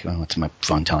 gigantic. What's my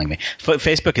phone telling me?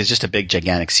 Facebook is just a big,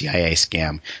 gigantic CIA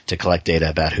scam to collect data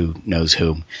about who knows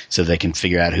whom, so they can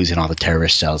figure out who's in all the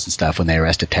terrorist cells and stuff. When they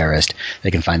arrest a terrorist,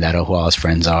 they can find out who all his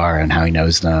friends are and how he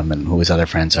knows them and who his other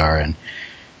friends are. And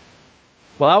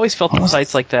well, I always felt that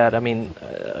sites like that. I mean,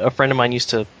 a friend of mine used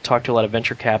to talk to a lot of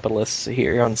venture capitalists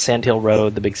here on Sand Hill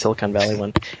Road, the big Silicon Valley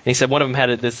one, and he said one of them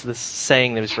had this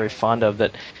saying that he was very fond of,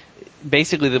 that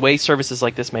basically the way services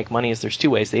like this make money is there's two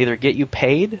ways. They either get you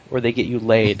paid or they get you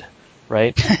laid,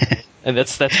 right? And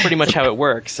that's pretty much how it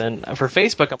works. And for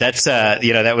Facebook, that's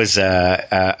that was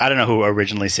I don't know who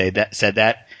originally said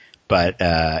that, but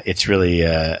it's really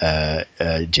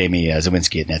Jamie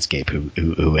Zawinski at Netscape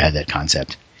who had that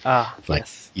concept.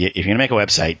 Yes. If you're gonna make a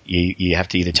website, you have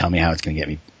to either tell me how it's gonna get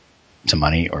me some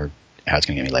money or how it's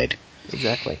gonna get me laid.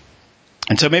 Exactly.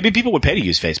 And so maybe people would pay to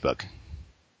use Facebook.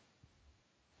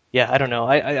 Yeah, I don't know.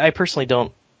 I personally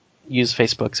don't use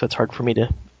Facebook, so it's hard for me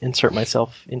to insert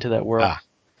myself into that world.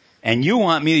 And you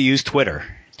want me to use Twitter.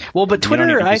 Well, but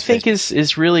Twitter, I think,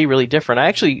 is really, really different.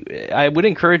 I would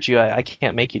encourage you. I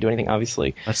can't make you do anything,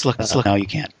 obviously. Let's look. No, you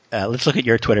can't. Let's look at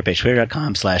your Twitter page,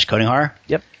 twitter.com/codinghorror.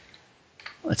 Yep.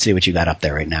 Let's see what you got up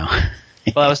there right now.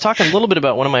 Well, I was talking a little bit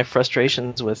about one of my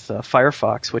frustrations with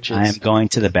Firefox, which is... I am going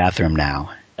to the bathroom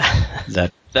now.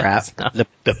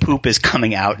 The poop is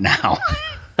coming out now.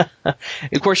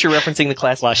 Of course, you're referencing the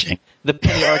classic, Flushing. the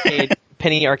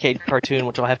Penny Arcade cartoon,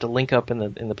 which I'll have to link up in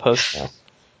the post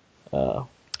now.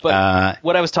 But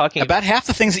what I was talking about half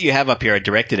the things that you have up here are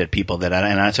directed at people so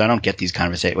I don't get these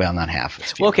conversations. Well, not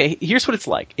half. Well, okay, here's what it's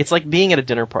like. It's like being at a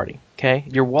dinner party. Okay,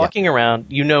 you're walking around.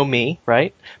 You know me,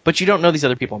 right? But you don't know these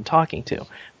other people I'm talking to.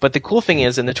 But the cool thing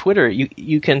is, in the Twitter,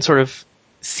 you can sort of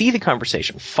see the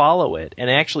conversation, follow it, and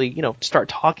actually, start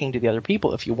talking to the other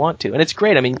people if you want to. And it's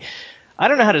great. I mean, I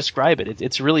don't know how to describe it.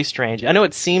 It's really strange. I know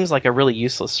it seems like a really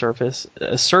useless service,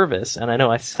 and I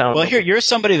know I sound... Well, you're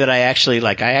somebody that I actually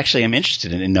am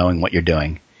interested in knowing what you're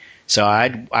doing. So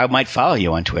I might follow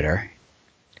you on Twitter.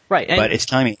 Right. But it's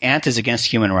telling me Ant is against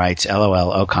human rights.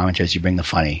 LOL. Oh, commenters, you bring the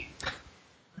funny.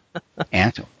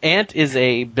 Ant is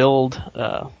a build...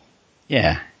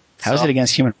 yeah. How is it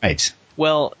against human rights?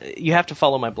 Well, you have to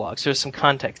follow my blog. So there's some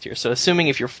context here. So assuming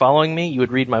if you're following me, you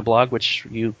would read my blog, which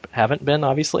you haven't been,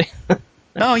 obviously.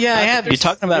 Oh, yeah, I have. You're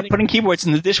talking about putting keyboards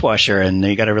in the dishwasher, and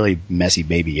you got a really messy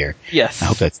baby here. Yes. I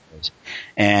hope that's good.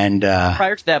 And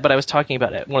prior to that, but I was talking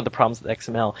about one of the problems with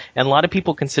XML, and a lot of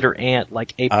people consider Ant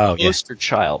like a poster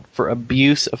child for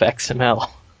abuse of XML.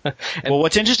 Well,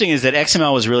 what's interesting is that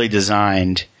XML was really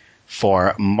designed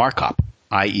for markup,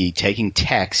 i.e. taking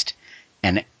text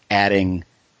and adding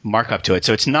markup to it.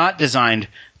 So it's not designed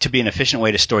to be an efficient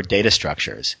way to store data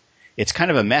structures. It's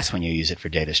kind of a mess when you use it for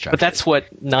data structures. But that's what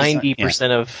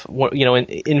 90% of what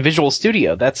in Visual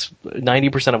Studio. That's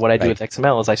 90% of what I do with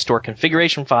XML is I store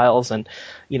configuration files and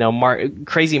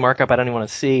crazy markup I don't even want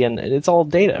to see, and it's all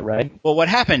data, right? Well, what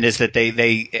happened is that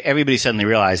everybody suddenly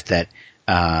realized that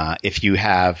if you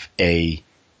have if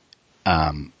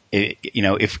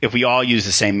we all use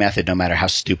the same method, no matter how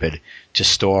stupid, to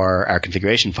store our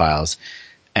configuration files,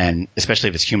 and especially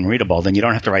if it's human readable, then you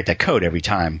don't have to write that code every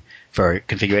time for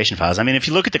configuration files. I mean, if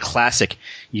you look at the classic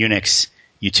Unix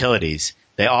utilities,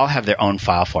 they all have their own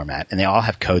file format, and they all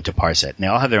have code to parse it, and they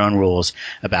all have their own rules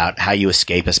about how you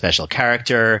escape a special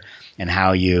character, and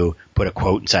how you put a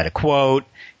quote inside a quote,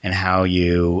 and how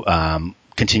you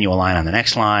continue a line on the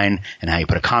next line, and how you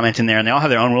put a comment in there, and they all have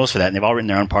their own rules for that, and they've all written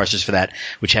their own parsers for that,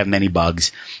 which have many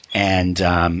bugs, and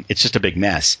it's just a big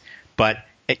mess. But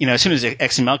as soon as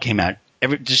XML came out,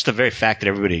 just the very fact that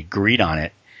everybody agreed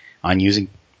on using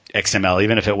XML,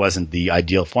 even if it wasn't the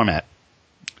ideal format,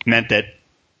 meant that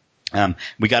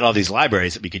we got all these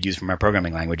libraries that we could use from our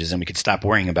programming languages, and we could stop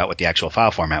worrying about what the actual file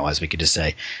format was. We could just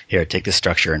say, here, take this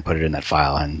structure and put it in that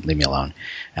file and leave me alone,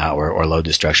 or load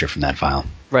the structure from that file.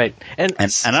 Right. And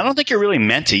I don't think you're really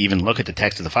meant to even look at the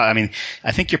text of the file. I mean,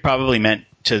 I think you're probably meant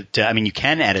to you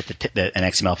can edit an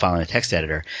XML file in a text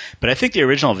editor, but I think the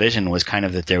original vision was kind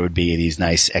of that there would be these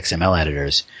nice XML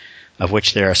editors, of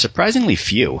which there are surprisingly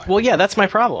few. Well, yeah, that's my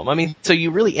problem. I mean, so you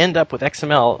really end up with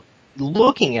XML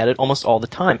looking at it almost all the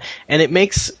time, and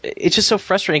it's just so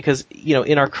frustrating because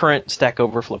in our current Stack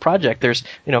Overflow project, there's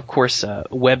of course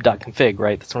web.config,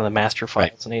 right? That's one of the master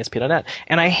files in ASP.NET,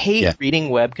 and I hate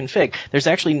reading web config. There's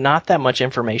actually not that much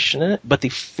information in it, but the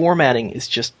formatting is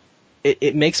just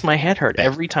it makes my head hurt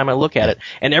every time I look at it.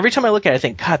 And every time I look at it, I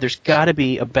think, God, there's got to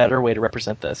be a better way to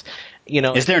represent this.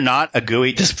 Is there not a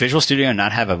GUI? Does Visual Studio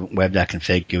not have a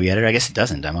web.config GUI editor? I guess it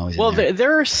doesn't. I'm always in there.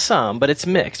 There are some, but it's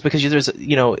mixed because there's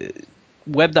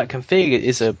web.config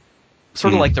is a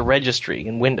sort of like the registry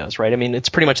in Windows, right? I mean, it's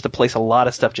pretty much the place a lot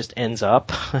of stuff just ends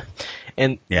up.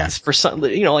 And for some,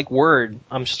 like Word,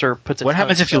 I'm sure puts. What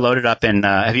happens if you load it up in?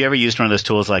 Have you ever used one of those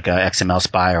tools like XML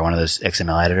Spy or one of those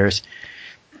XML editors?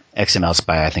 XML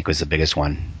Spy, I think, was the biggest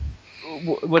one.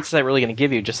 What's that really going to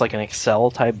give you? Just like an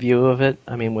Excel type view of it?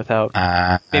 I mean, without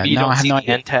maybe you don't see the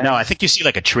end tag. No, I think you see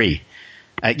like a tree.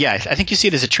 I think you see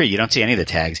it as a tree. You don't see any of the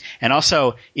tags, and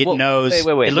also it knows.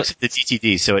 Wait. It looks at the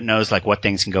DTD, so it knows like what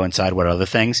things can go inside what other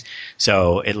things.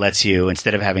 So it lets you,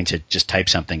 instead of having to just type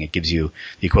something, it gives you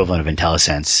the equivalent of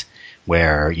IntelliSense,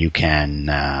 where you can.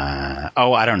 I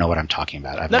don't know what I'm talking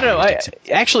about.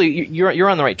 Actually, you're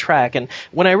on the right track. And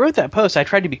when I wrote that post, I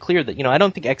tried to be clear that I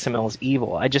don't think XML is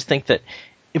evil. I just think that,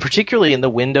 particularly in the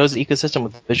Windows ecosystem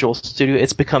with Visual Studio,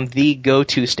 it's become the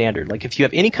go-to standard. Like if you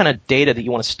have any kind of data that you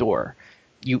want to store,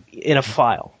 in a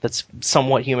file that's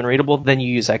somewhat human readable, then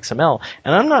you use XML.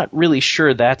 And I'm not really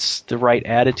sure that's the right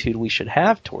attitude we should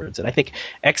have towards it. I think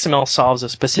XML solves a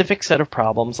specific set of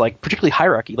problems, like particularly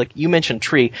hierarchy. Like you mentioned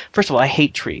tree. First of all, I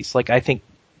hate trees. Like I think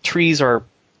trees are,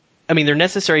 they're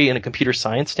necessary in a computer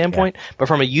science standpoint, but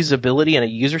from a usability and a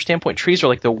user standpoint, trees are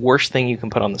like the worst thing you can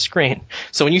put on the screen.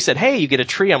 So when you said, hey, you get a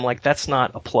tree, I'm like, that's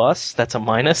not a plus, that's a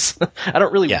minus. I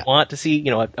don't really want to see,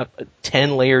 a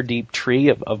 10-layer deep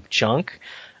tree of junk.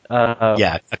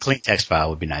 A clean text file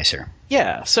would be nicer.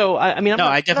 Yeah, so I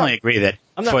definitely agree that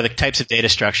for the types of data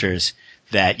structures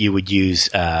that you would use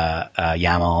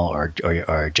YAML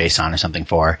or JSON or something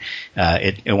for,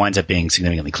 it winds up being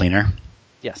significantly cleaner.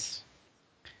 Yes.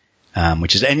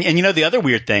 Which is and the other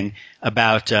weird thing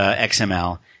about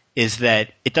XML is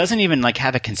that it doesn't even like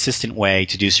have a consistent way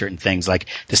to do certain things, like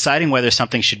deciding whether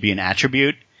something should be an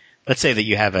attribute. Let's say that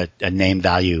you have a name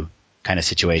value kind of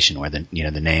situation where the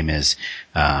name is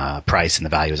price and the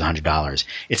value is $100.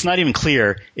 It's not even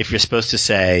clear if you're supposed to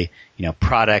say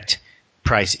product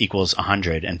price equals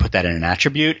 100 and put that in an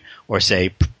attribute, or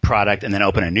say product and then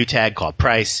open a new tag called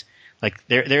price. Like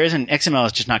there isn't, XML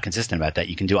is just not consistent about that.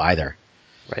 You can do either.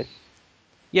 Right.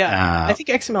 Yeah, I think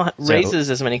XML raises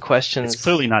as many questions. It's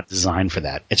clearly not designed for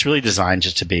that. It's really designed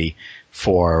just to be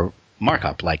for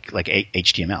markup, like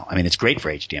HTML. I mean, it's great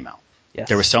for HTML. Yes.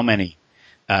 There were so many.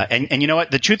 And you know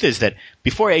what? The truth is that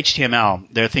before HTML,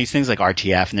 there are things like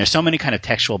RTF, and there's so many kind of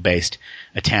textual-based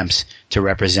attempts to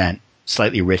represent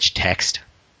slightly rich text,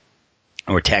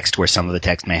 or text where some of the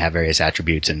text may have various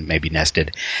attributes and may be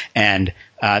nested. And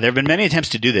there have been many attempts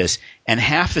to do this, and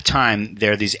half the time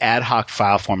there are these ad hoc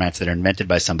file formats that are invented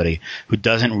by somebody who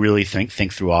doesn't really think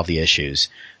through all the issues,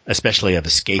 especially of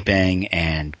escaping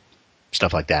and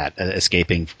stuff like that,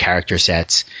 escaping character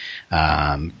sets,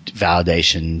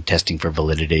 validation, testing for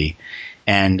validity.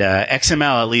 And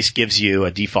XML at least gives you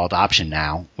a default option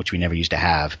now, which we never used to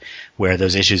have, where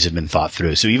those issues have been thought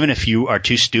through. So even if you are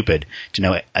too stupid to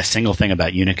know a single thing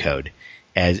about Unicode,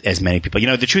 as many people,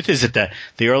 the truth is that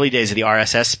the early days of the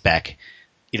RSS spec,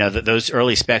 those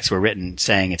early specs were written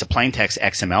saying it's a plain text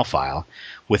XML file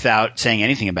without saying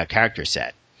anything about character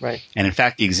set. Right. And in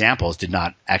fact, the examples did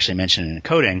not actually mention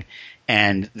encoding,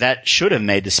 and that should have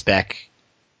made the spec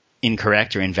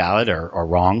incorrect or invalid or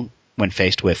wrong when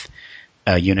faced with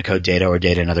Unicode data or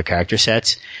data in other character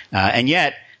sets. And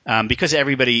yet, because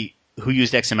everybody who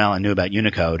used XML and knew about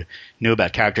Unicode knew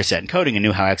about character set encoding and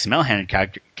knew how XML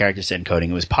handled character set encoding,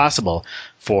 it was possible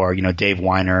for Dave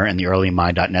Weiner and the early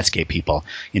My.Netscape people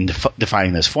in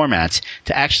defining those formats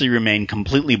to actually remain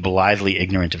completely blithely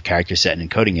ignorant of character set and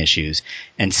encoding issues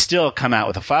and still come out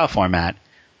with a file format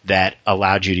that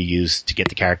allowed you to use to get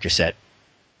the character set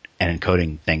and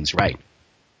encoding things right.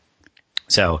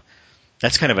 So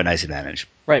that's kind of a nice advantage.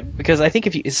 Right, because I think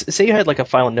if you say you had like a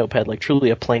file in Notepad, like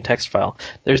truly a plain text file,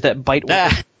 there's that byte.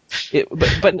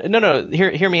 But no,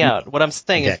 hear me out. What I'm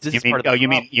saying is this is part of the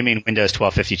problem. You mean Windows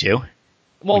 1252?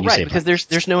 Well, right, because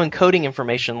there's no encoding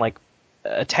information like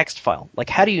a text file. Like,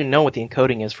 how do you know what the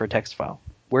encoding is for a text file?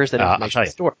 Where is that information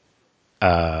stored?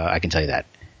 I can tell you that.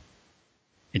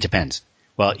 It depends.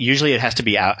 Well, usually it has to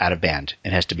be out of band.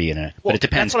 It has to be but it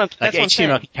depends. That's what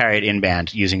HTML can carry it in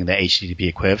band using the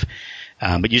HTTP equiv,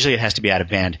 but usually it has to be out of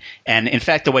band. And in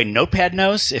fact, the way Notepad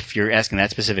knows, if you're asking that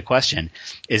specific question,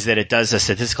 is that it does a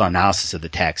statistical analysis of the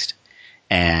text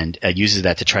and uses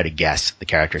that to try to guess the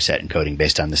character set encoding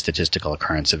based on the statistical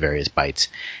occurrence of various bytes,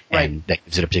 and that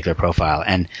gives it a particular profile.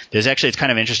 And it's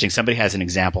kind of interesting. Somebody has an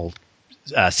example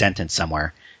sentence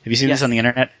somewhere. Have you seen this on the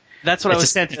internet? That's what it's a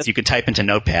sentence you could type into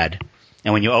Notepad,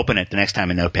 And when you open it the next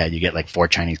time in Notepad, you get like 4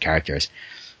 Chinese characters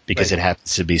because it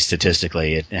happens to be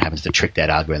statistically, it happens to trick that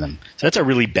algorithm. So that's a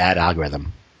really bad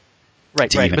algorithm.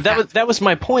 Right. But that was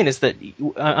my point, is that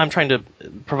I'm trying to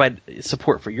provide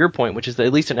support for your point, which is that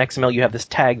at least in XML you have this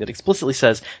tag that explicitly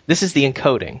says this is the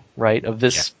encoding, right, of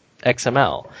this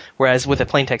XML. Whereas with a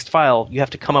plain text file, you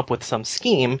have to come up with some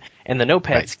scheme, and the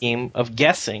Notepad scheme of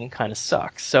guessing kind of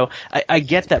sucks. So I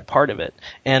get that part of it.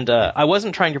 And I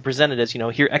wasn't trying to present it as,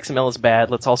 here XML is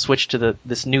bad, let's all switch to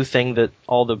this new thing that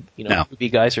all the Ruby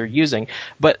guys are using.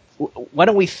 But why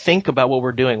don't we think about what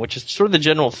we're doing, which is sort of the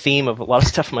general theme of a lot of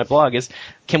stuff in my blog, is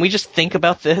can we just think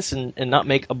about this and not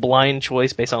make a blind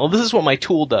choice based on, this is what my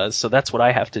tool does, so that's what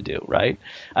I have to do, right?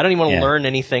 I don't even want to learn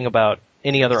anything about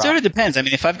any other It sort of depends. I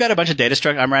mean, if I've got a bunch of data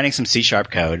structures, I'm writing some C#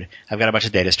 code. I've got a bunch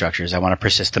of data structures. I want to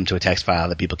persist them to a text file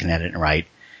that people can edit and write.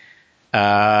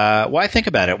 Why think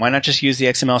about it? Why not just use the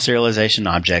XML serialization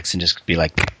objects and just be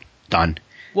like, done?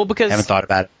 Well, because I haven't thought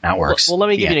about it. Now it works. Well, let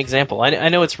me give you an example. I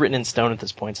know it's written in stone at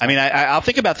this point. So. I mean, I'll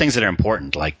think about things that are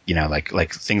important, like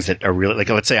things that are really, like,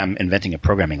 let's say I'm inventing a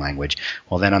programming language.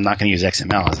 Well, then I'm not going to use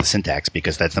XML as the syntax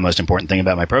because that's the most important thing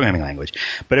about my programming language.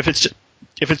 But if it's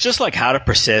just like how to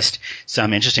persist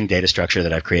some interesting data structure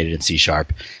that I've created in C#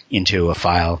 into a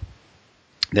file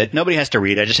that nobody has to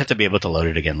read, I just have to be able to load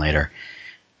it again later.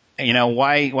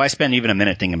 Why spend even a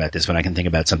minute thinking about this when I can think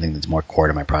about something that's more core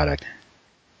to my product?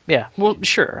 Yeah, well,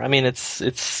 sure. I mean, that's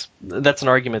an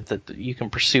argument that you can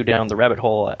pursue down the rabbit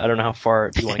hole. I don't know how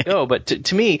far you want to go, but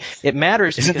to me, it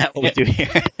matters. Isn't that what we do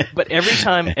here? But every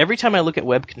time I look at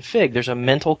web config, there's a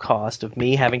mental cost of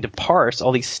me having to parse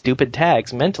all these stupid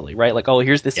tags mentally, right? Like,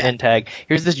 here's this end tag,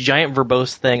 here's this giant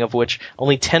verbose thing of which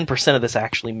only 10% of this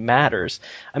actually matters.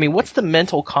 I mean, what's the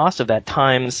mental cost of that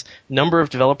times number of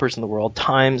developers in the world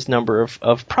times number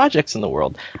of projects in the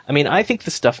world? I mean, I think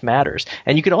this stuff matters.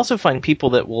 And you can also find people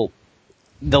that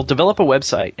they'll develop a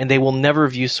website and they will never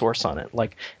view source on it.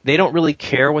 Like, they don't really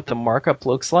care what the markup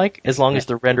looks like as long as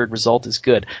the rendered result is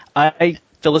good. I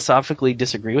philosophically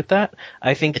disagree with that.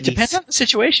 I think it depends on the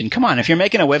situation. Come on, if you're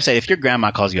making a website, if your grandma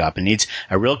calls you up and needs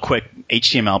a real quick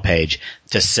HTML page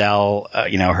to sell,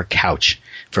 her couch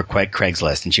for quick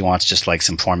Craigslist, and she wants just like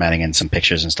some formatting and some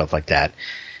pictures and stuff like that,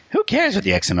 who cares what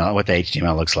the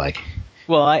HTML looks like?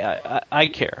 Well, I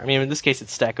care. I mean, in this case,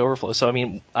 it's Stack Overflow. So, I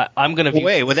mean, I'm going to view...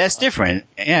 Wait, that's different.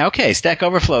 Yeah, okay. Stack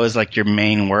Overflow is like your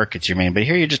main work. It's your main... But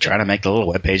here you're just trying to make the little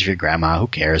web page for your grandma. Who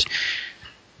cares?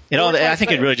 I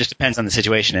think it really just depends on the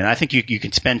situation. And I think you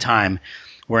can spend time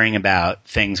worrying about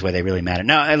things where they really matter.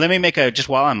 Now, let me make just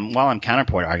while I'm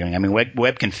counterpoint arguing, I mean,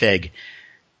 web config...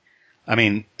 I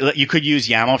mean, you could use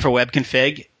YAML for web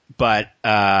config, but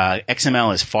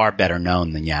XML is far better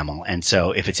known than YAML. And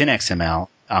so if it's in XML...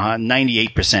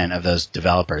 98% of those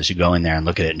developers who go in there and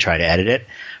look at it and try to edit it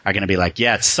are going to be like,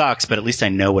 yeah, it sucks, but at least I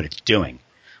know what it's doing.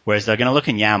 Whereas they're going to look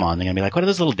in YAML and they're going to be like, what are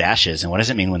those little dashes? And what does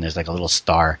it mean when there's like a little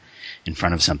star in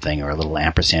front of something or a little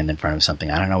ampersand in front of something?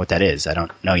 I don't know what that is. I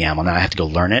don't know YAML. Now I have to go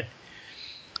learn it.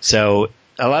 So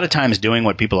a lot of times doing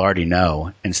what people already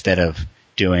know instead of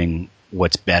doing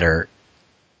what's better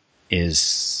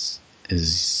is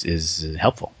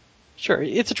helpful. Sure,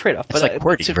 it's a trade-off. It's like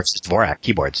QWERTY versus Dvorak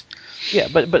keyboards. Yeah,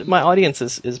 but my audience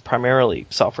is primarily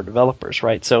software developers,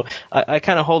 right? So I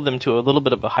kind of hold them to a little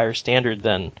bit of a higher standard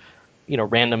than,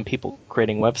 random people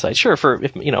creating websites. Sure,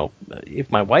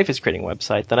 if my wife is creating a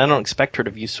website, then I don't expect her to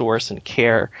view source and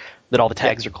care that all the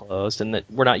tags are closed and that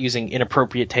we're not using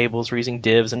inappropriate tables, we're using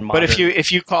divs and modern. But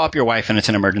if you call up your wife and it's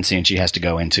an emergency and she has to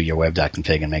go into your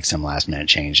web.config and make some last minute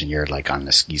change and you're like on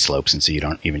the ski slopes and so you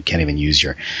can't even use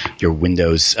your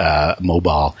Windows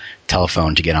mobile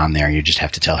telephone to get on there, and you just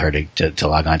have to tell her to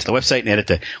log on to the website and edit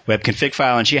the web config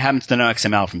file, and she happens to know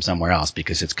XML from somewhere else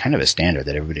because it's kind of a standard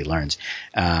that everybody learns,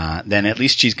 then at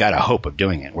least she's got a hope of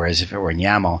doing it. Whereas if it were in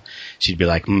YAML, she'd be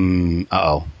like, new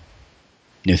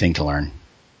thing to learn.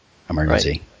 Emergency.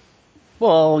 Right.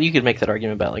 Well, you could make that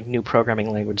argument about like new programming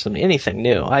language than anything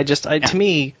new. To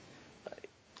me,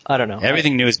 I don't know.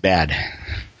 Everything new is bad.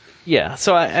 Yeah,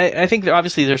 so I think that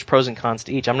obviously there's pros and cons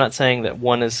to each. I'm not saying that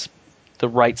one is the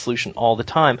right solution all the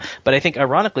time, but I think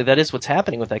ironically that is what's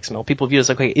happening with XML. People view it as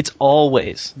like, okay, it's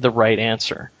always the right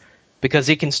answer because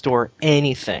it can store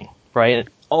anything, right? And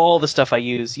all the stuff I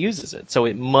use uses it, so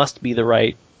it must be the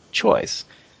right choice.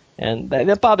 And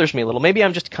that bothers me a little. Maybe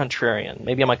I'm just contrarian.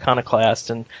 Maybe I'm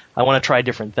iconoclast and I want to try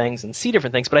different things and see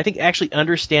different things. But I think actually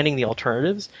understanding the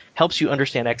alternatives helps you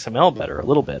understand XML better a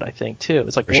little bit, I think, too.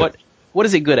 It's like, what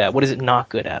is it good at? What is it not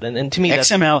good at? And to me,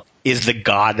 XML is the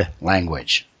God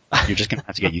language. You're just going to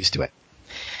have to get used to it.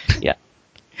 Yeah.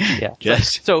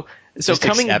 Just So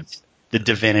coming accept the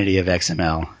divinity of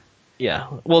XML. Yeah.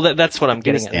 Well, that's what I'm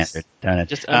getting at. Standard, don't it?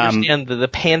 Just understand the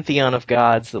pantheon of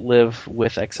gods that live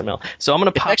with XML. So I'm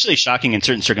going to It's actually shocking in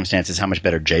certain circumstances how much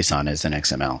better JSON is than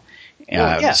XML.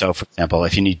 Well, yeah. So, for example,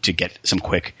 if you need to get some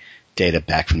quick data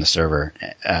back from the server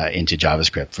into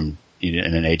JavaScript from in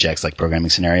an AJAX like programming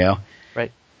scenario,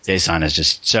 right? JSON is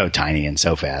just so tiny and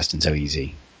so fast and so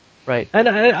easy. Right. And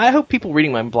I hope people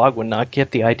reading my blog would not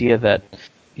get the idea that,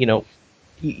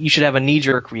 you should have a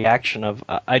knee-jerk reaction of,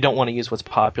 I don't want to use what's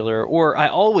popular, or I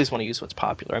always want to use what's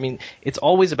popular. I mean, it's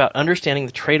always about understanding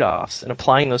the trade-offs and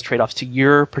applying those trade-offs to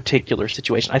your particular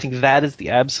situation. I think that is the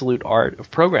absolute art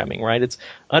of programming, right? It's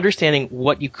understanding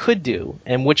what you could do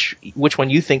and which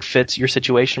one you think fits your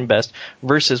situation best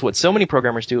versus what so many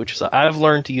programmers do, which is, I've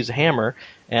learned to use a hammer,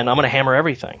 and I'm going to hammer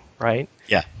everything, right?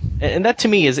 Yeah. And that, to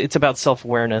me, it's about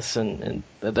self-awareness, and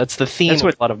that's the theme of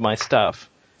a lot of my stuff.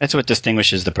 That's what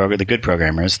distinguishes the good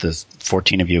programmers, the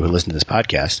 14 of you who listen to this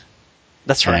podcast.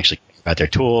 That's right. And actually care about their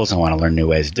tools and want to learn new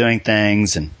ways of doing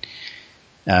things. And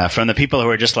from the people who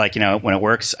are just like, when it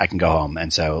works, I can go home.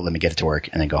 And so let me get it to work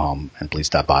and then go home. And please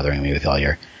stop bothering me with all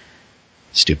your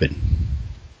stupid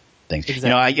things.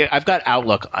 Exactly. I've got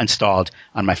Outlook installed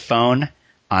on my phone,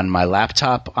 on my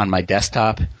laptop, on my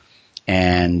desktop.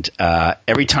 And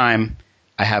every time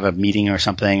I have a meeting or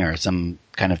something or some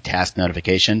kind of task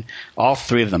notification, all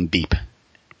three of them beep.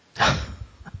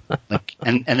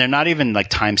 And they're not even like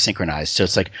time synchronized. So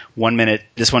it's like 1 minute,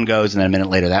 this one goes, and then a minute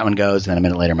later that one goes, and then a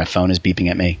minute later my phone is beeping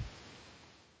at me.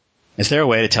 Is there a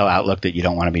way to tell Outlook that you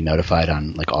don't want to be notified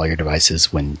on like all your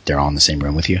devices when they're all in the same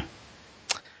room with you?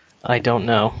 I don't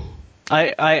know.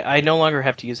 I no longer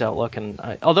have to use Outlook,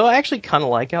 and although I actually kind of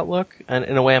like Outlook, and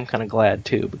in a way I'm kind of glad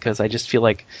too, because I just feel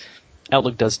like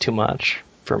Outlook does too much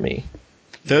for me.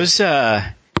 Those,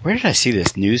 where did I see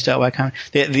this? News.ycom?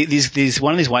 These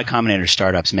one of these Y Combinator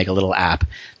startups make a little app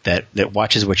that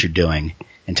watches what you're doing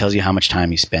and tells you how much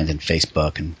time you spend in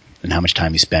Facebook and how much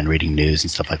time you spend reading news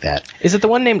and stuff like that. Is it the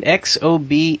one named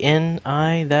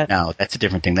XOBNI? No, that's a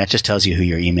different thing. That just tells you who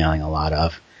you're emailing a lot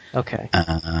of. Okay.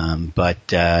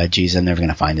 Geez, I'm never going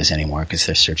to find this anymore because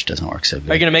their search doesn't work so good.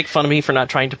 Are you going to make fun of me for not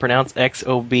trying to pronounce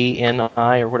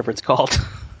XOBNI or whatever it's called?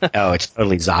 Oh, it's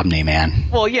totally Zobny, man.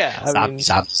 Well, yeah.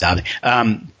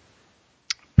 Zobny.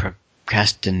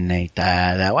 Procrastinate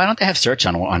that. Why don't they have search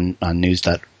on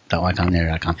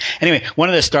news.ycombinator.com? Anyway, one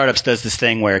of the startups does this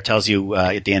thing where it tells you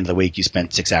at the end of the week you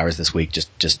spent 6 hours this week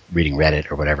just reading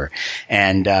Reddit or whatever.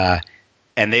 And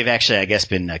they've actually, I guess,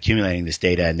 been accumulating this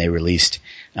data, and they released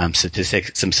some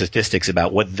statistics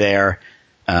about what their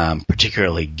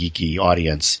particularly geeky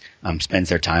audience spends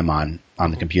their time on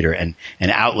the computer, and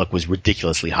Outlook was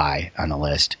ridiculously high on the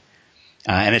list.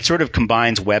 And it sort of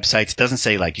combines websites. It doesn't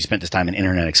say like you spent this time in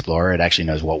Internet Explorer. It actually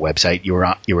knows what website you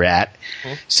were at.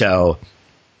 Mm-hmm. So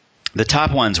the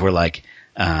top ones were like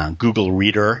Google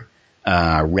Reader,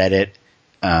 Reddit,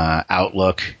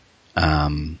 Outlook,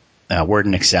 Word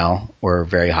and Excel were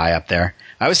very high up there.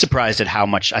 I was surprised at how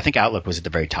much. I think Outlook was at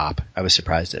the very top. I was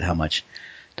surprised at how much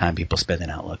time people spend in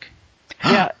Outlook.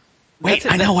 Yeah.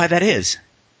 Wait, I know why that is.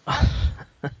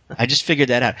 I just figured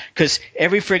that out. Because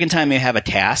every friggin' time you have a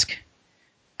task,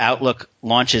 Outlook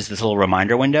launches this little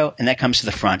reminder window, and that comes to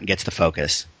the front and gets the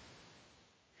focus.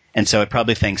 And so it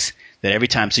probably thinks that every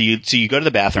time, so you go to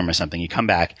the bathroom or something, you come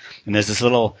back, and there's this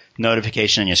little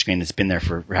notification on your screen that's been there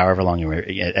for however long you were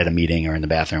at a meeting or in the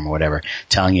bathroom or whatever,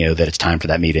 telling you that it's time for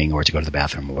that meeting or to go to the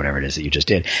bathroom or whatever it is that you just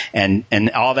did. And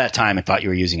all that time it thought you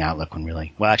were using Outlook when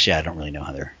really, well, actually, I don't really know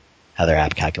how their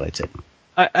app calculates it.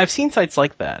 I've seen sites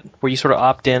like that where you sort of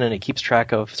opt in and it keeps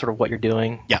track of sort of what you're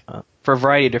doing. Yeah. For a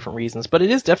variety of different reasons, but it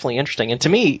is definitely interesting. And to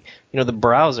me, the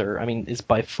browser, is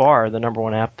by far the number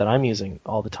one app that I'm using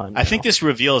all the time now. I think this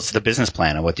reveals the business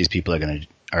plan of what these people are going to,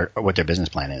 or what their business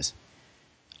plan is.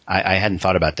 I hadn't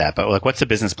thought about that, but like, what's the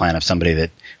business plan of somebody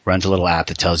that runs a little app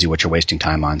that tells you what you're wasting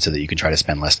time on so that you can try to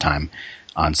spend less time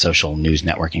on social news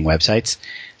networking websites,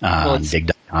 on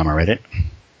Dig.com or Reddit?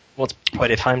 Well,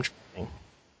 it's time tracking.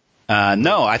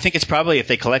 No, I think it's probably if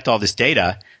they collect all this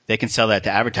data, they can sell that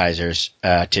to advertisers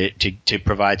to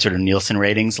provide sort of Nielsen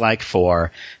ratings like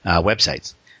for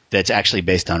websites. That's actually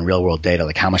based on real world data,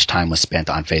 like how much time was spent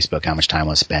on Facebook, how much time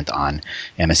was spent on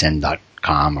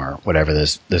MSN.com or whatever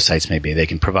those sites may be. They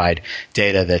can provide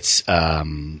data that's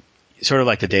sort of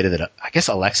like the data that I guess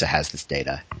Alexa has this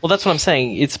data. Well, that's what I'm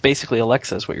saying. It's basically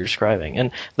Alexa is what you're describing,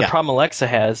 and the problem Alexa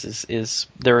has is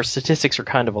their statistics are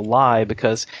kind of a lie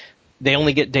because they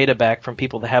only get data back from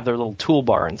people that have their little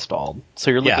toolbar installed. So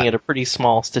you're looking at a pretty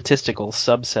small statistical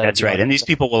subset. That's right. And these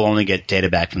people will only get data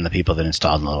back from the people that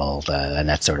installed the little, and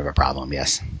that's sort of a problem,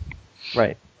 yes.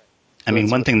 Right. I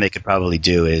mean, one thing they could probably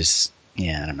do is,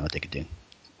 I don't know what they could do.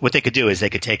 what they could do is they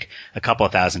could take a couple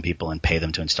of thousand people and pay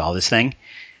them to install this thing.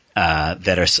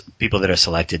 That are people that are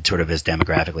selected sort of as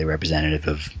demographically representative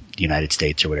of the United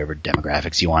States or whatever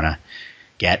demographics you want to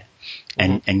get,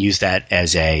 and use that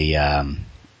as a I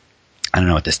don't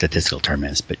know what the statistical term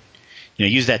is, but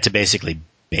use that to basically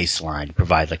baseline,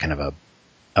 provide like kind of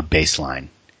a baseline.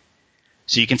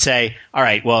 So you can say, all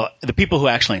right, well, the people who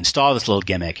actually install this little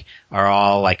gimmick are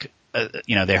all like,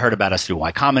 they heard about us through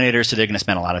Y Combinator, so they're going to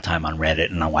spend a lot of time on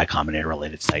Reddit and on Y Combinator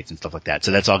related sites and stuff like that.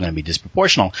 So that's all going to be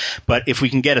disproportional. But if we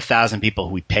can get 1,000 people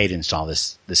who we pay to install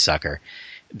this sucker,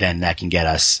 then that can get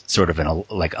us sort of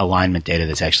like alignment data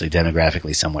that's actually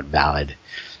demographically somewhat valid.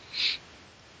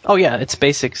 Oh yeah, it's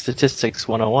basic statistics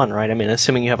 101, right? I mean,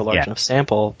 assuming you have a large enough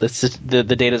sample, the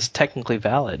data is technically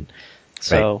valid.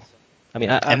 So. Right. I mean,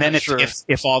 and then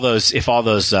if all those if all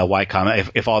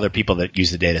the people that use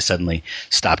the data suddenly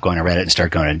stop going to Reddit and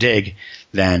start going to Dig,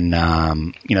 then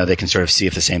they can sort of see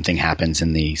if the same thing happens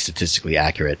in the statistically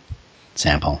accurate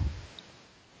sample.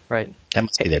 Right. That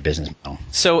must be their business model.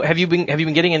 So have you been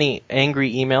getting any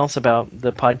angry emails about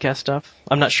the podcast stuff?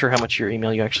 I'm not sure how much of your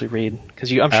email you actually read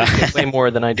because I'm sure you get way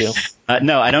more than I do.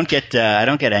 No, I don't get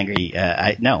angry.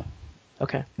 No.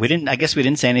 Okay. I guess we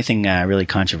didn't say anything really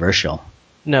controversial.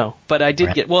 No, but I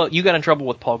did get. Well, you got in trouble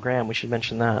with Paul Graham. We should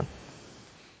mention that.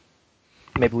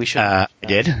 Maybe we should. I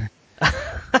did.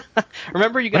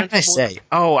 Remember, you got. What did I say?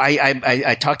 Oh,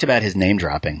 I talked about his name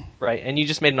dropping. Right, and you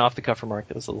just made an off-the-cuff remark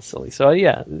that was a little silly. So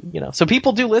yeah, so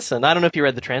people do listen. I don't know if you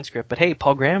read the transcript, but hey,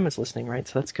 Paul Graham is listening, right?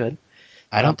 So that's good.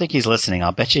 I don't think he's listening.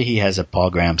 I'll bet you he has a Paul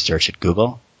Graham search at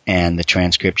Google, and the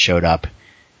transcript showed up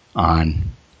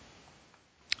on.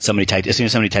 As soon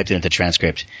as somebody typed it into the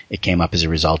transcript, it came up as a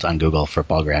result on Google for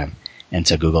Paul Graham. And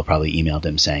so Google probably emailed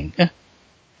him saying,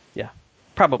 Yeah,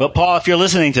 probably. Well, Paul, if you're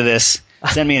listening to this,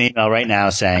 send me an email right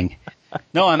now saying,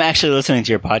 no, I'm actually listening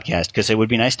to your podcast because it would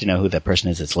be nice to know who that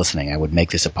person is that's listening. I would make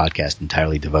this a podcast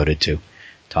entirely devoted to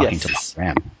talking to Paul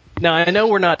Graham. Now, I know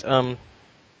we're not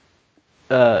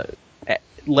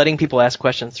letting people ask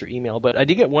questions through email, but I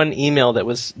did get one email that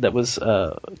was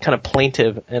kind of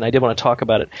plaintive, and I did want to talk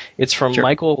about it. It's from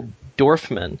Michael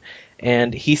Dorfman,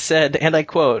 and he said, and I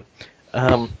quote,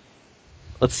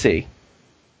 let's see,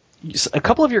 a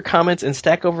couple of your comments in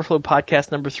Stack Overflow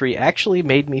podcast number 3 actually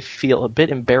made me feel a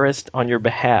bit embarrassed on your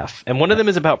behalf, and one of them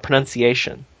is about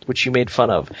pronunciation, which you made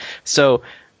fun of. So,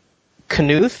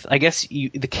 Knuth, I guess the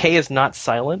K is not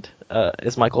silent,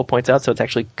 as Michael points out, so it's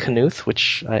actually Knuth,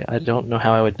 which I don't know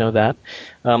how I would know that.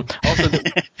 Also,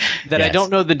 that yes. I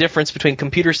don't know the difference between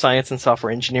computer science and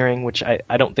software engineering, which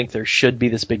I don't think there should be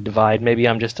this big divide. Maybe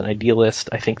I'm just an idealist.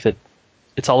 I think that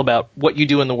it's all about what you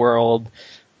do in the world.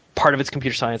 Part of it's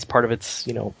computer science, part of it's,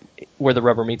 where the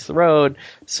rubber meets the road.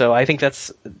 So I think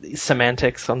that's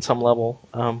semantics on some level.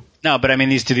 No, but I mean,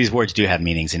 these words do have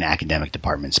meanings in academic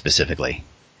departments specifically.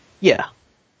 Yeah.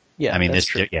 I mean, that's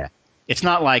true. Yeah. It's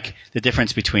not like the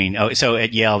difference between so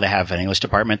at Yale they have an English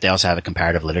department, they also have a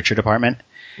comparative literature department.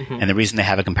 Mm-hmm. And the reason they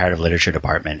have a comparative literature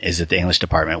department is that the English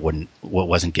department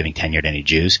wasn't giving tenure to any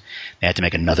Jews. They had to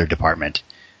make another department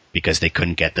because they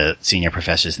couldn't get the senior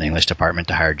professors in the English department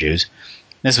to hire Jews.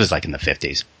 This was like in the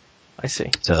 50s. I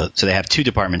see. So they have two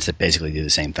departments that basically do the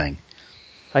same thing.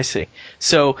 I see.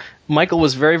 So Michael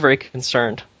was very, very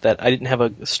concerned that I didn't have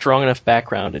a strong enough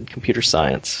background in computer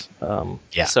science.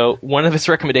 Yeah. So one of his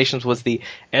recommendations was the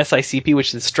SICP,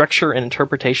 which is Structure and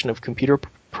Interpretation of Computer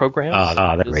Programs.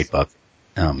 Oh, that's a great book.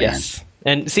 Oh, man. Yes.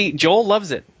 And see, Joel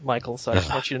loves it, Michael, so I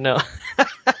just want you to know.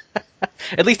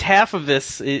 At least half of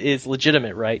this is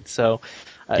legitimate, right? So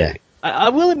yeah. I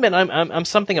will admit I'm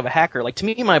something of a hacker. Like, to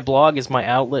me, my blog is my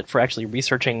outlet for actually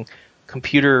researching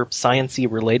computer science-y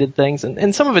related things,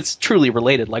 and some of it's truly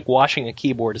related, like washing a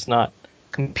keyboard is not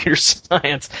computer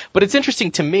science, but it's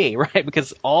interesting to me, right?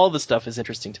 Because all the stuff is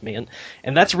interesting to me,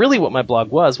 and that's really what my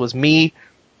blog was me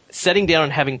setting down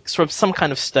and having sort of some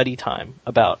kind of study time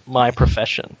about my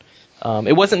profession.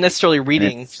 It wasn't necessarily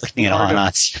reading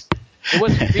it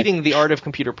wasn't reading The Art of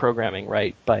Computer Programming,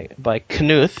 right, by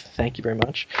Knuth. Thank you very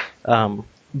much.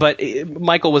 But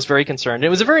Michael was very concerned. It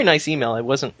was a very nice email. It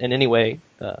wasn't in any way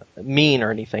mean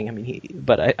or anything. I mean,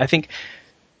 but I think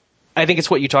it's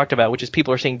what you talked about, which is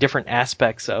people are seeing different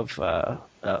aspects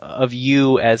of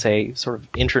you as a sort of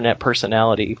internet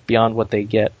personality beyond what they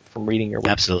get from reading your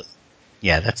website. Absolutely.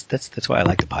 Yeah, that's why I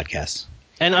like the podcast.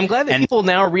 And I'm glad that people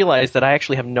now realize that I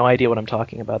actually have no idea what I'm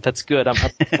talking about. That's good. I'm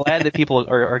glad that people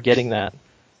are getting that.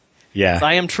 Yeah.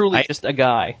 I am truly just a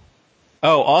guy.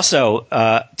 Oh, also,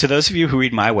 to those of you who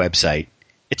read my website,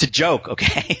 it's a joke,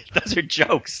 okay? Those are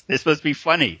jokes. They're supposed to be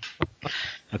funny.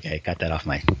 Okay, got that off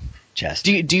my chest.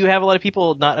 Do you have a lot of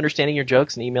people not understanding your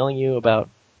jokes and emailing you about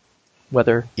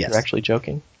whether Yes. you're actually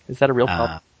joking. Is that a real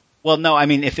problem? Well, no, I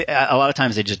mean, a lot of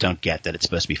times they just don't get that it's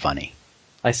supposed to be funny.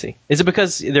 I see. Is it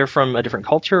because they're from a different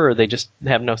culture, or they just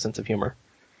have no sense of humor?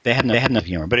 They have no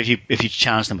humor. But if you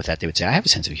challenge them with that, they would say, "I have a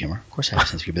sense of humor. Of course, I have a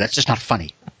sense of humor. But that's just not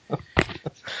funny."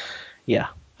 Yeah.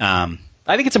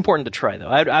 I think it's important to try, though.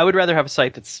 I would rather have a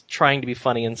site that's trying to be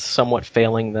funny and somewhat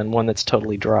failing than one that's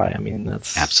totally dry. I mean,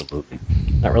 that's Absolutely.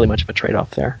 not really much of a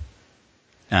trade-off there.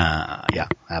 Yeah,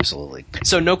 absolutely.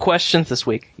 So no questions this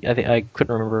week. I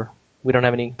couldn't remember. We don't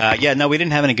have any. Yeah, no, we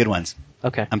didn't have any good ones.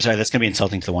 Okay. I'm sorry, that's going to be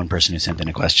insulting to the one person who sent in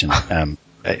a question.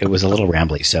 It was a little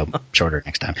rambly, so shorter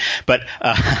next time. But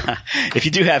if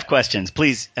you do have questions,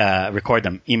 please record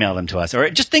them, email them to us, or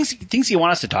just things you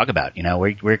want us to talk about. You know,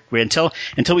 we're until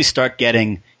we start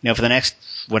getting, for the next,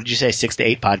 what did you say, 6 to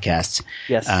 8 podcasts?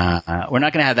 Yes. We're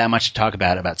not going to have that much to talk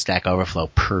about Stack Overflow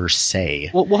per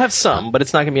se. We'll have some, but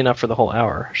it's not going to be enough for the whole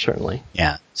hour, certainly.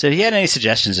 Yeah. So if you had any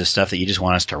suggestions of stuff that you just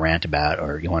want us to rant about,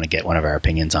 or you want to get one of our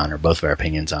opinions on, or both of our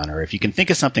opinions on, or if you can think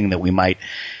of something that we might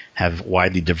have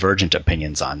widely divergent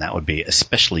opinions on, that would be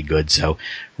especially good. So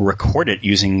record it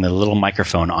using the little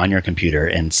microphone on your computer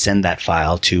and send that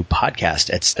file to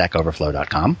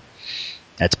podcast@stackoverflow.com.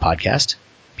 That's podcast,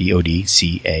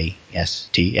 podcast,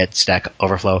 at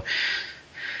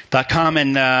stackoverflow.com,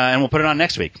 and we'll put it on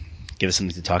next week. Give us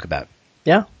something to talk about.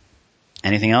 Yeah.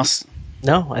 Anything else?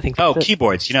 No, I think that's it.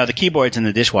 Keyboards. The keyboards and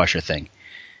the dishwasher thing.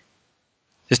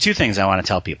 There's 2 things I want to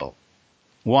tell people.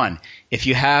 One, if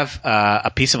you have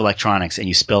a piece of electronics and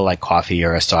you spill like coffee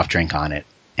or a soft drink on it,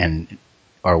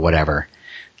 or whatever,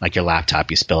 like your laptop,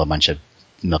 you spill a bunch of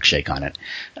milkshake on it.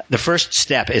 The first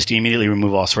step is to immediately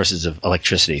remove all sources of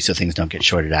electricity so things don't get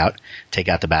shorted out. Take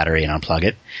out the battery and unplug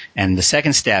it. And the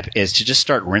second step is to just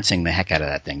start rinsing the heck out of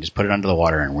that thing. Just put it under the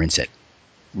water and rinse it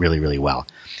really, really well.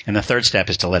 And the third step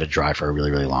is to let it dry for a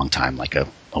really, really long time, like a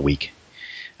week.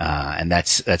 And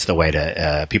that's the way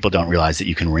to. People don't realize that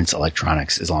you can rinse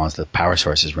electronics as long as the power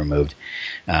source is removed,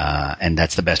 and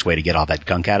that's the best way to get all that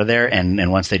gunk out of there.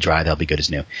 And once they dry, they'll be good as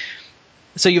new.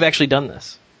 So you've actually done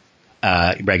this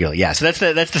regularly, yeah. So that's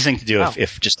the thing to do. Wow.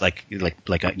 If just like you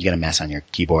get a mess on your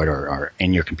keyboard or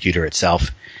in your computer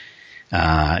itself,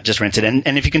 just rinse it.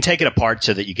 And if you can take it apart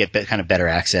so that you get kind of better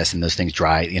access and those things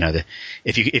dry,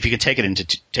 if you can take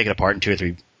it apart in 2 or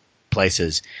 3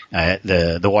 places,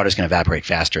 the water's going to evaporate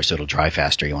faster, so it'll dry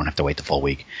faster. You won't have to wait the full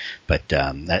week. But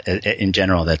in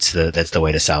general, that's the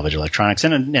way to salvage electronics.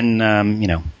 And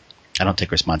I don't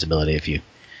take responsibility if you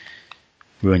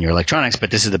ruin your electronics, but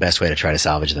this is the best way to try to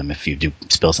salvage them if you do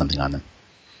spill something on them.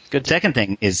 Good. Second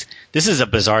thing is, this is a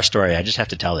bizarre story. I just have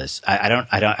to tell this.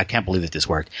 I can't believe that this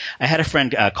worked. I had a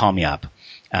friend call me up.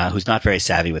 Who's not very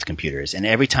savvy with computers. And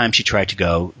every time she tried to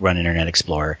go run Internet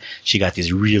Explorer, she got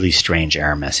these really strange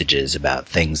error messages about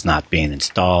things not being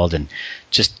installed and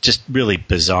just really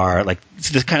bizarre, like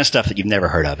the kind of stuff that you've never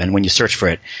heard of. And when you search for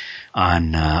it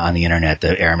on the Internet,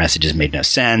 the error messages made no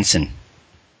sense. And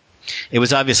it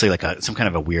was obviously like some kind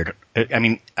of a weird –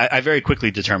 I very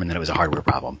quickly determined that it was a hardware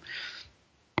problem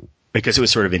because it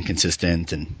was sort of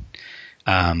inconsistent and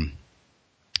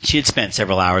she had spent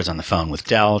several hours on the phone with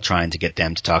Dell trying to get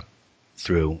them to talk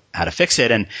through how to fix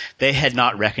it, and they had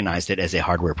not recognized it as a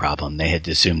hardware problem. They had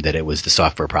assumed that it was the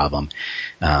software problem.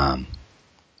 And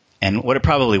what it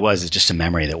probably was is just a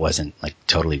memory that wasn't like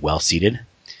totally well seated.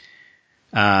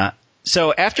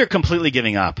 So after completely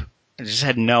giving up, I just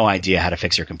had no idea how to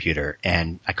fix her computer,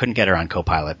 and I couldn't get her on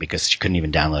Copilot because she couldn't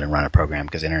even download and run a program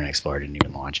because Internet Explorer didn't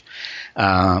even launch.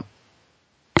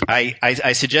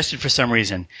 I suggested for some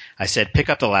reason, I said, pick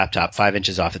up the laptop 5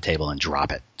 inches off the table and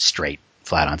drop it straight,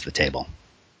 flat onto the table.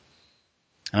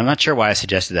 And I'm not sure why I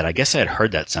suggested that. I guess I had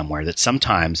heard that somewhere, that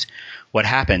sometimes what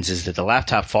happens is that the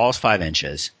laptop falls 5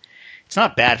 inches. It's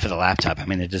not bad for the laptop.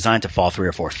 They're designed to fall 3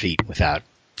 or 4 feet without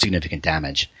significant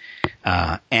damage.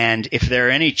 And if there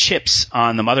are any chips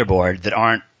on the motherboard that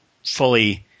aren't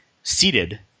fully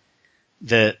seated,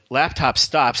 the laptop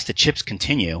stops, the chips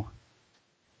continue,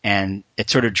 and it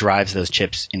sort of drives those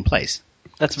chips in place.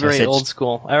 That's very old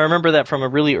school. I remember that from a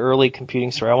really early computing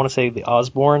store. I want to say the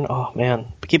Osborne. Oh,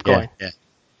 man. Keep going. Yeah.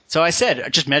 So I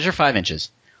said, just measure 5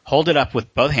 inches. Hold it up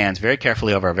with both hands very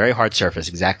carefully over a very hard surface,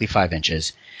 exactly 5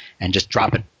 inches, and just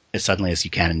drop it as suddenly as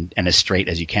you can and as straight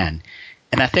as you can.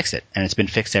 And that fixed it. And it's been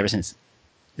fixed ever since.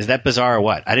 Is that bizarre or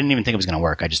what? I didn't even think it was going to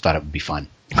work. I just thought it would be fun.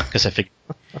 Because I figured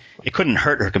it couldn't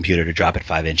hurt her computer to drop it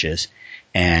 5 inches.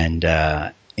 And,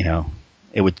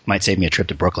 it might save me a trip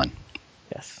to Brooklyn.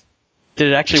 Yes. Did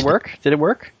it actually work? Did it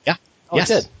work? Yeah. Oh, yes.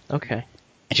 It did. Okay.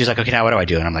 And she's like, okay, now what do I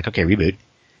do? And I'm like, okay, reboot.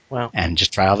 Wow. And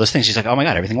just try all those things. She's like, oh my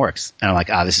God, everything works. And I'm like,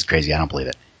 this is crazy. I don't believe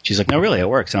it. She's like, no, really, it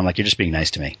works. And I'm like, you're just being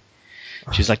nice to me.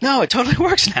 She's like, no, it totally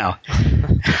works now.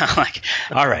 I'm like,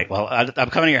 all right, well, I'm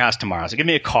coming to your house tomorrow, so give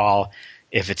me a call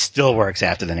if it still works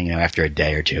after then, after a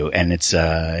day or two. And it's,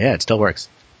 it still works.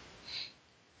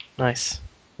 Nice.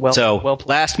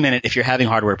 Last minute, if you're having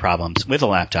hardware problems with a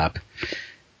laptop,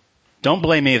 don't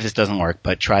blame me if this doesn't work,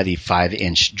 but try the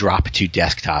 5-inch drop to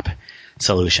desktop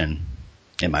solution.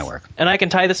 It might work. And I can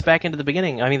tie this back into the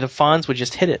beginning. I mean, the Fonz would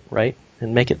just hit it, right?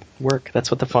 And make it work.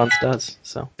 That's what the Fonz does.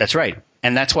 So that's right.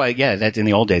 And that's why, that in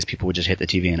the old days, people would just hit the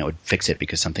TV and it would fix it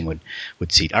because something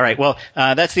would seat. All right. Well,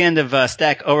 that's the end of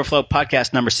Stack Overflow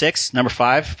podcast number 6. Number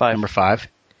 5. Number 5.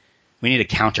 We need a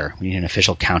counter. We need an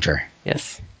official counter.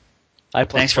 Yes.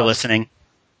 Thanks for listening.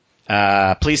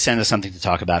 Please send us something to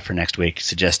talk about for next week.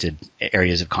 Suggested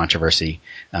areas of controversy,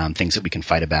 things that we can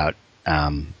fight about,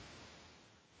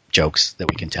 jokes that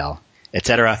we can tell,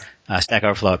 etc.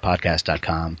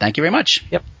 StackOverflow@podcast.com. Thank you very much.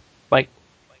 Yep. Bye.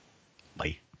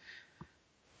 Bye.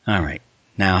 All right.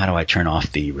 Now, how do I turn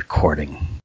off the recording?